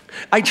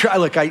 I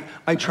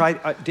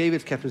tried.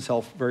 David's kept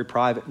himself very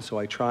private, and so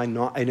I try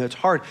not. I know it's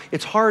hard.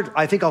 It's hard.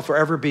 I think I'll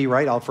forever be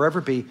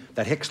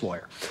that Hicks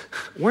lawyer.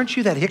 Weren't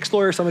you that Hicks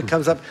lawyer? Someone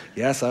comes up.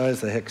 Yes, I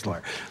was the Hicks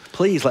lawyer.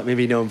 Please let me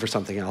be known for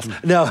something else.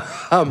 No,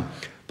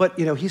 but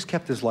he's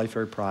kept his life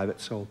very private.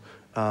 So,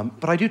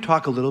 but I do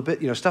talk a little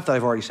bit. Stuff that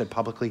I've already said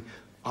publicly.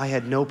 I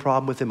had no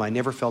problem with him. I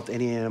never felt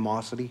any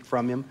animosity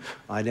from him.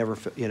 I never,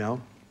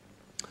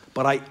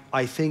 But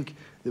I think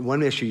the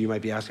one issue you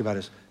might be asking about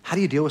is, how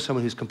do you deal with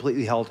someone who's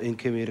completely held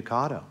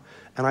incommunicado?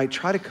 And I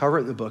try to cover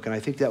it in the book, and I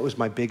think that was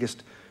my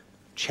biggest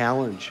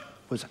challenge,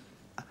 was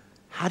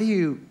how do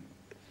you,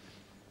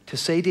 to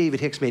say David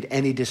Hicks made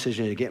any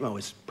decision at Gitmo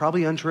is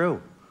probably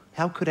untrue.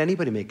 How could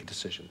anybody make a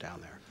decision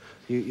down there?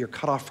 You're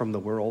cut off from the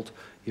world,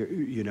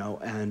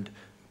 and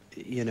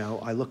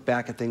I look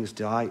back at things,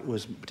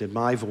 did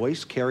my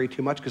voice carry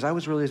too much? Because I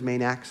was really his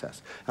main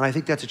access. And I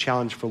think that's a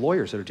challenge for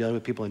lawyers that are dealing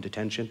with people in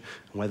detention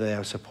and whether they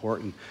have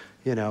support. And,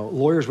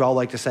 lawyers will all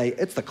like to say,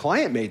 it's the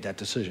client made that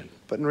decision.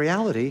 But in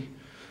reality,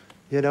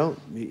 you're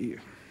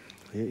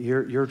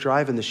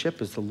driving the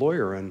ship as the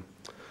lawyer. And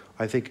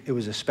I think it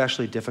was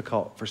especially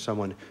difficult for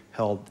someone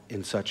held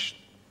in such,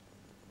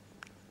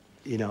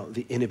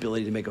 the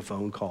inability to make a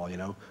phone call,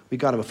 We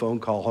got him a phone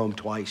call home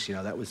twice,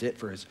 that was it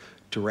for his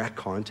direct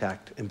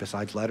contact, and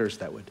besides letters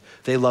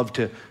they love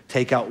to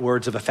take out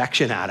words of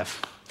affection out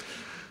of.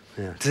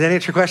 Yeah. Does that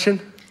answer your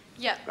question?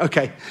 Yeah.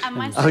 Okay.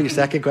 And your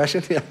second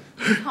question? Yeah.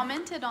 You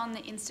commented on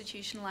the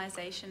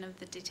institutionalization of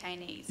the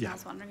detainees. Yeah. I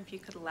was wondering if you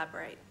could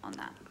elaborate on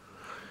that.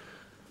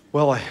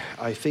 Well,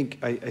 I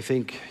think that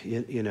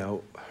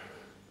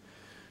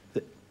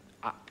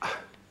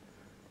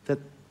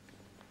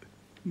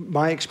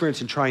my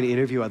experience in trying to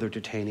interview other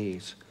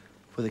detainees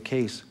for the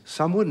case,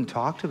 some wouldn't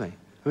talk to me.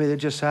 I mean, they'd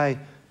just say,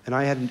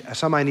 and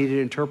some I needed an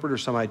interpreter,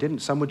 some I didn't.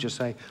 Some would just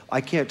say,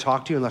 I can't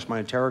talk to you unless my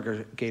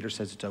interrogator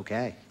says it's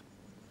okay.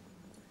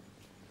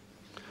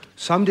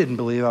 Some didn't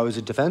believe I was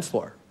a defense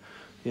lawyer.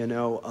 It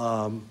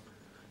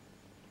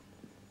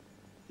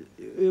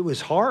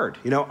was hard.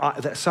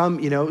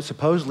 Some,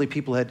 supposedly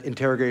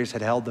interrogators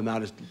had held them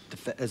out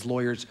as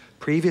lawyers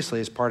previously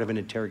as part of an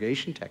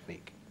interrogation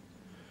technique.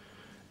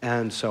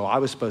 And so I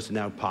was supposed to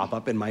now pop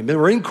up in my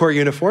Marine Corps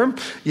uniform,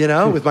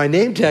 with my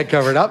name tag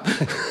covered up,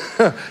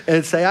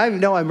 and say,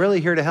 I'm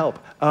really here to help.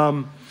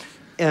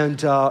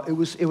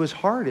 It was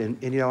hard. And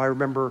I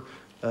remember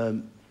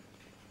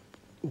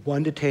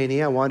one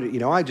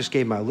detainee, I just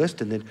gave my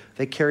list, and then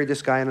they carried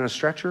this guy in on a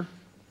stretcher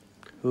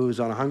who was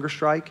on a hunger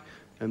strike,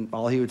 and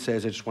all he would say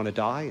is, I just want to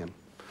die.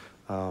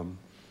 And,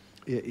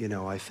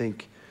 I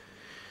think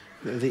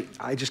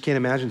I just can't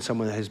imagine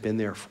someone that has been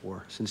there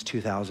since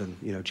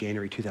 2000,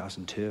 January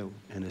 2002,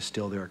 and is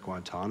still there at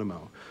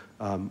Guantanamo.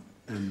 And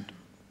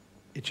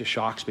it just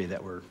shocks me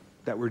that we're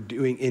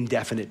doing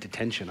indefinite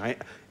detention.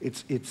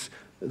 It's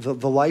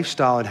the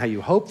lifestyle and how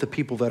you hope the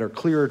people that are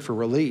cleared for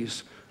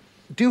release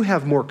do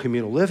have more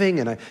communal living,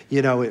 and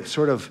it's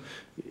sort of,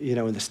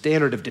 in the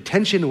standard of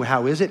detention,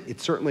 how is it?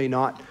 It's certainly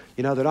not.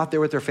 They're not there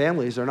with their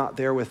families. They're not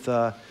there with,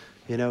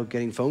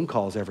 getting phone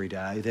calls every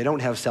day. They don't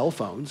have cell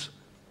phones.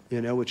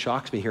 Which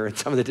shocks me here at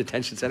some of the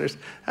detention centers.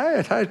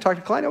 I talked to a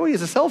client, he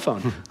has a cell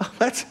phone.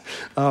 That's,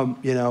 I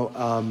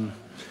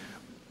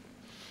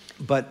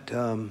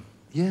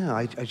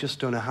just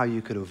don't know how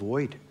you could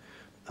avoid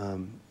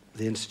the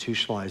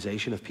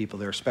institutionalization of people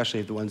there,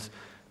 especially the ones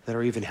that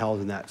are even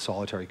held in that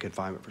solitary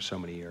confinement for so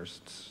many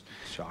years. It's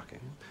shocking.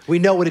 We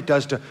know what it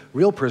does to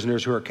real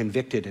prisoners who are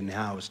convicted and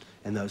housed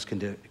in those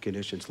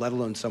conditions, let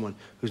alone someone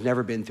who's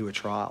never been through a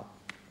trial.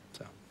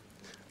 So,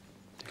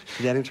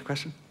 did that answer your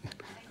question?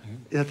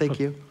 Yeah, thank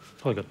you.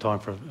 Probably got time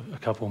for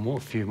a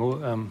few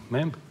more.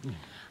 Ma'am?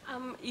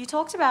 You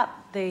talked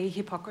about the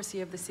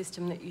hypocrisy of the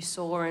system that you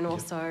saw, and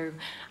also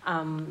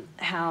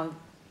how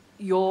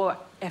your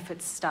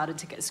efforts started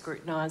to get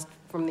scrutinised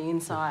from the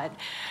inside.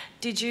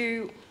 Did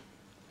you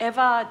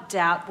ever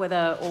doubt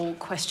or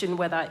question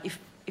whether,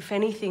 if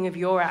anything of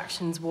your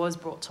actions was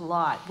brought to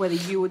light, whether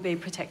you would be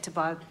protected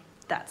by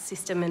that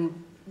system,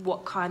 and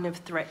what kind of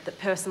threat that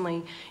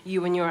personally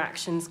you and your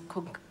actions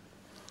could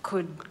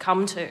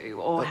come to,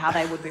 or how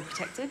they would be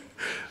protected?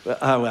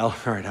 All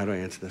right, how do I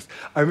answer this?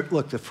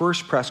 Look, the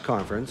first press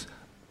conference,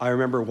 I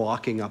remember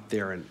walking up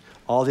there, and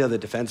all the other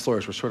defense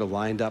lawyers were sort of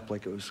lined up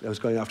like I was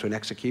going off to an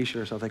execution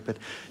or something, but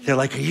they're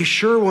like, are you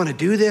sure we want to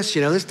do this?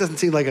 This doesn't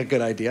seem like a good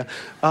idea.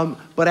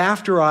 But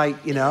after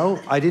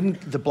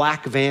the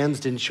black vans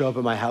didn't show up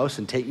at my house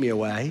and take me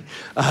away,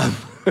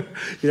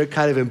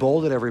 kind of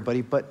emboldened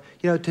everybody. But,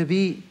 to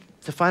be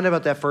to find out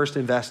about that first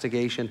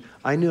investigation,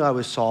 I knew I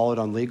was solid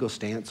on legal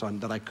stance on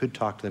that I could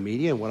talk to the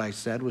media and what I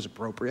said was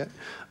appropriate.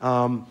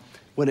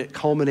 When it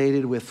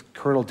culminated with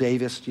Colonel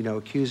Davis,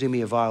 accusing me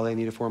of violating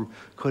the Uniform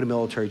Code of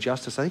Military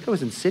Justice, I think I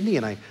was in Sydney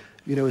and I,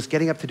 was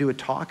getting up to do a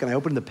talk and I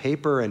opened the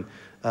paper and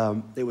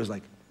it was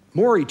like,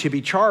 Morey to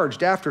be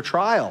charged after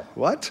trial.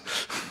 What?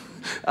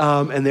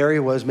 And there he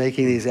was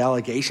making these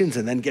allegations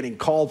and then getting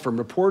called from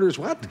reporters.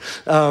 What?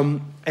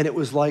 And it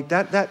was like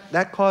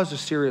that caused a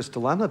serious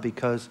dilemma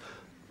because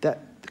that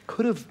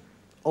could have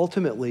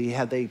ultimately,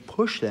 had they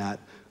pushed that,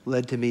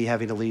 led to me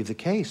having to leave the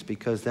case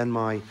because then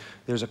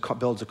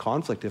builds a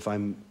conflict if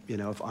I'm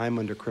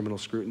under criminal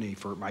scrutiny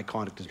for my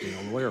conduct as being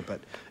a lawyer. But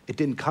it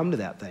didn't come to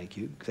that,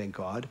 thank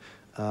God.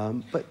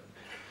 But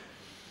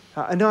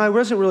no, I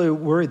wasn't really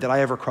worried that I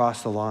ever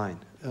crossed the line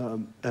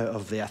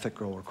of the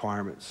ethical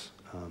requirements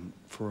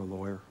for a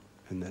lawyer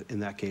in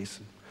that case.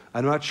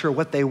 I'm not sure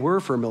what they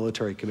were for a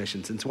military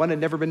commission since one had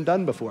never been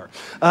done before.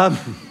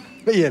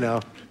 But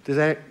does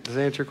that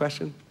answer your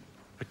question?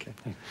 Okay.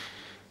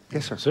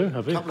 Yes, sir. Sir,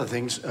 a couple of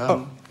things.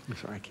 Sorry,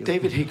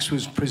 David Hicks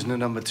was prisoner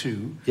number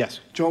 2. Yes.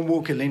 John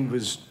Walker Lind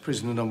was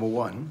prisoner number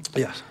 1.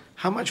 Yes.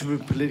 How much of a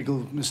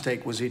political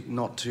mistake was it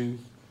not to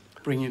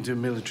bring him to a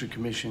military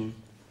commission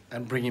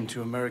and bring him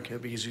to America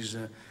because he's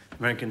an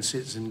American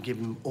citizen, give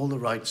him all the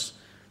rights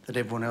that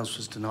everyone else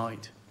was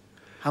denied?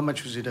 How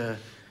much was it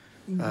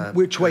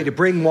which way, to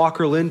bring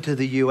Walker Lind to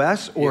the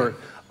U.S. or...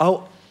 Yeah.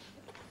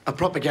 A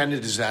propaganda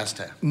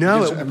disaster.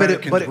 No,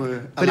 Americans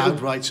were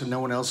allowed rights and no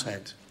one else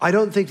had. I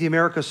don't think the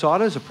America saw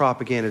it as a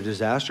propaganda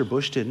disaster.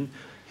 Bush didn't.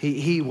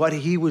 What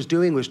he was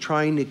doing was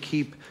trying to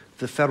keep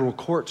the federal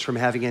courts from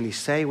having any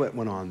say what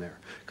went on there.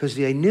 Because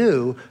they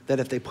knew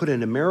that if they put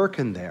an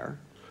American there,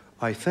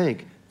 I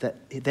think,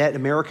 that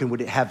American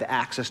would have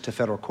access to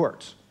federal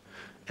courts.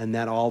 And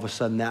that all of a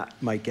sudden that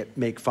might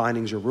make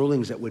findings or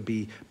rulings that would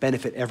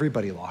benefit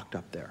everybody locked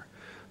up there.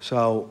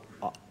 So...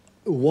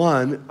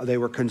 One, they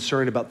were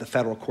concerned about the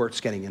federal courts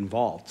getting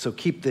involved. So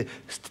take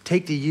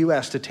the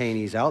U.S.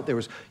 detainees out. There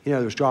was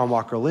John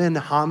Walker Lind,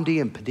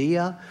 Hamdi, and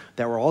Padilla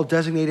that were all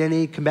designated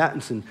NA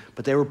combatants,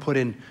 but they were put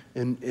in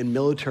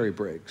military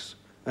brigs.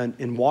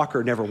 And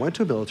Walker never went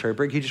to a military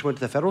brig. He just went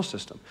to the federal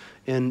system.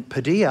 And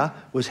Padilla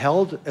was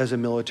held as a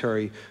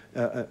military,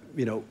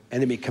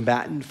 enemy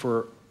combatant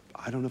for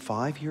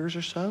 5 years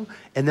or so.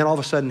 And then all of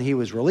a sudden he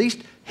was released,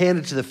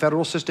 handed to the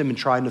federal system, and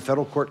tried in the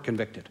federal court,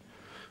 convicted.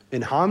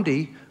 And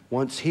Hamdi,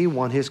 once he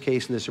won his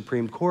case in the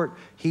Supreme Court,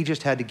 he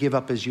just had to give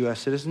up his U.S.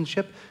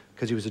 citizenship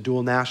because he was a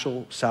dual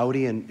national,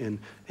 Saudi and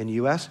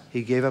U.S.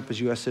 He gave up his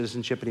U.S.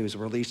 citizenship and he was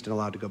released and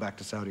allowed to go back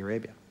to Saudi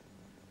Arabia.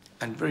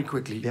 And very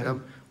quickly,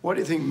 why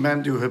do you think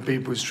Mamdouh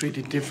Habib was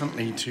treated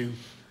differently to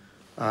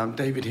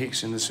David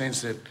Hicks in the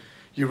sense that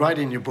you write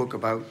in your book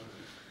about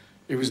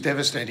it was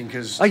devastating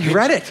because... Oh, you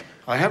read it?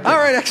 I have. All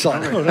right,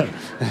 excellent.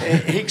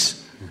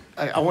 Hicks,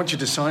 I want you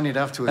to sign it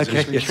afterwards.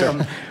 Okay, yes,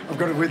 I've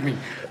got it with me.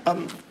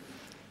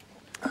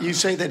 You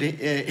say that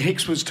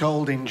Hicks was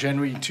told in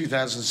January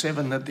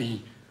 2007 that the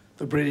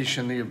British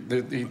and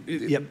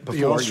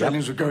the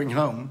Australians were going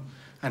home,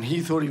 and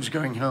he thought he was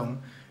going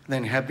home.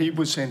 Then Habib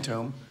was sent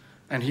home,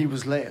 and he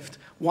was left.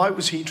 Why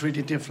was he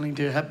treated differently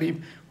to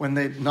Habib when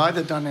they'd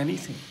neither done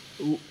anything?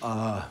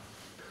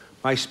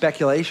 My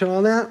speculation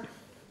on that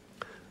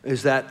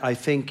is that I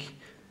think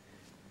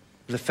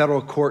the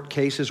federal court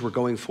cases were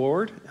going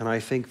forward, and I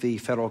think the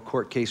federal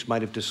court case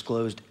might have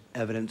disclosed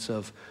evidence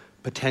of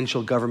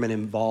potential government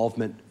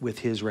involvement with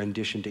his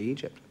rendition to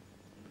Egypt.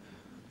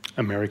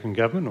 American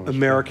government? Or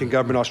American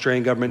government,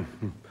 Australian government,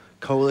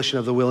 coalition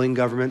of the willing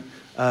government.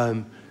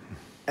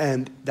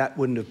 And that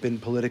wouldn't have been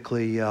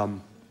politically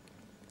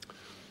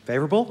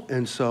favorable.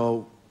 And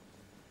so,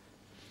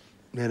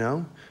 I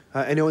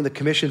know in the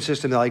commission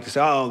system, they like to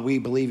say, we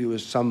believe he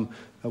was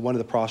one of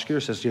the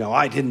prosecutors says,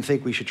 I didn't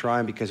think we should try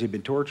him because he'd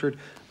been tortured.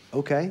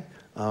 Okay.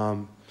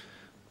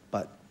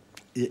 But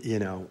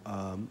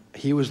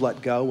he was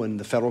let go and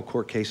the federal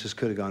court cases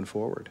could have gone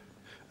forward.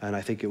 And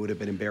I think it would have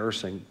been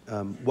embarrassing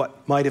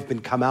what might have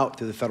been come out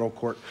through the federal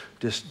court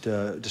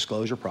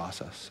disclosure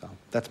process. So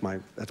that's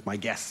my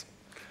guess.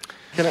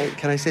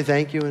 Can I say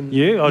thank you? I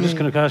was just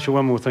going to ask you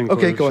one more thing.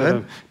 Okay, go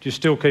ahead. Do you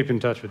still keep in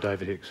touch with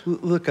David Hicks?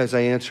 Look, as I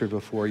answered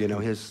before,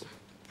 his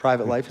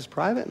private life is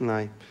private,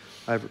 and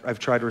I've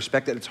tried to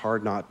respect it. It's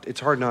hard not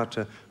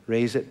to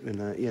raise it,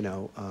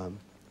 and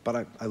but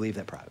I leave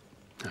that private.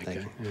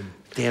 Okay.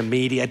 Damn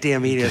media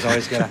is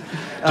always got to...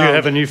 Do you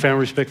have a newfound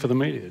respect for the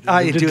media?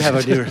 I do have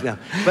a new... No.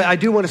 But I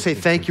do want to say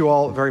thank you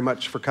all very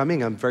much for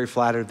coming. I'm very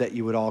flattered that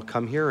you would all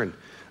come here and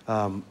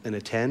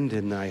attend,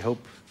 and I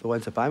hope the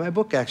ones that buy my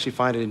book actually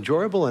find it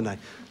enjoyable, and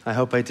I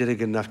hope I did a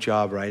good enough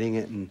job writing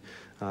it, and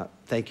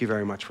thank you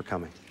very much for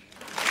coming.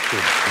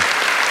 Good.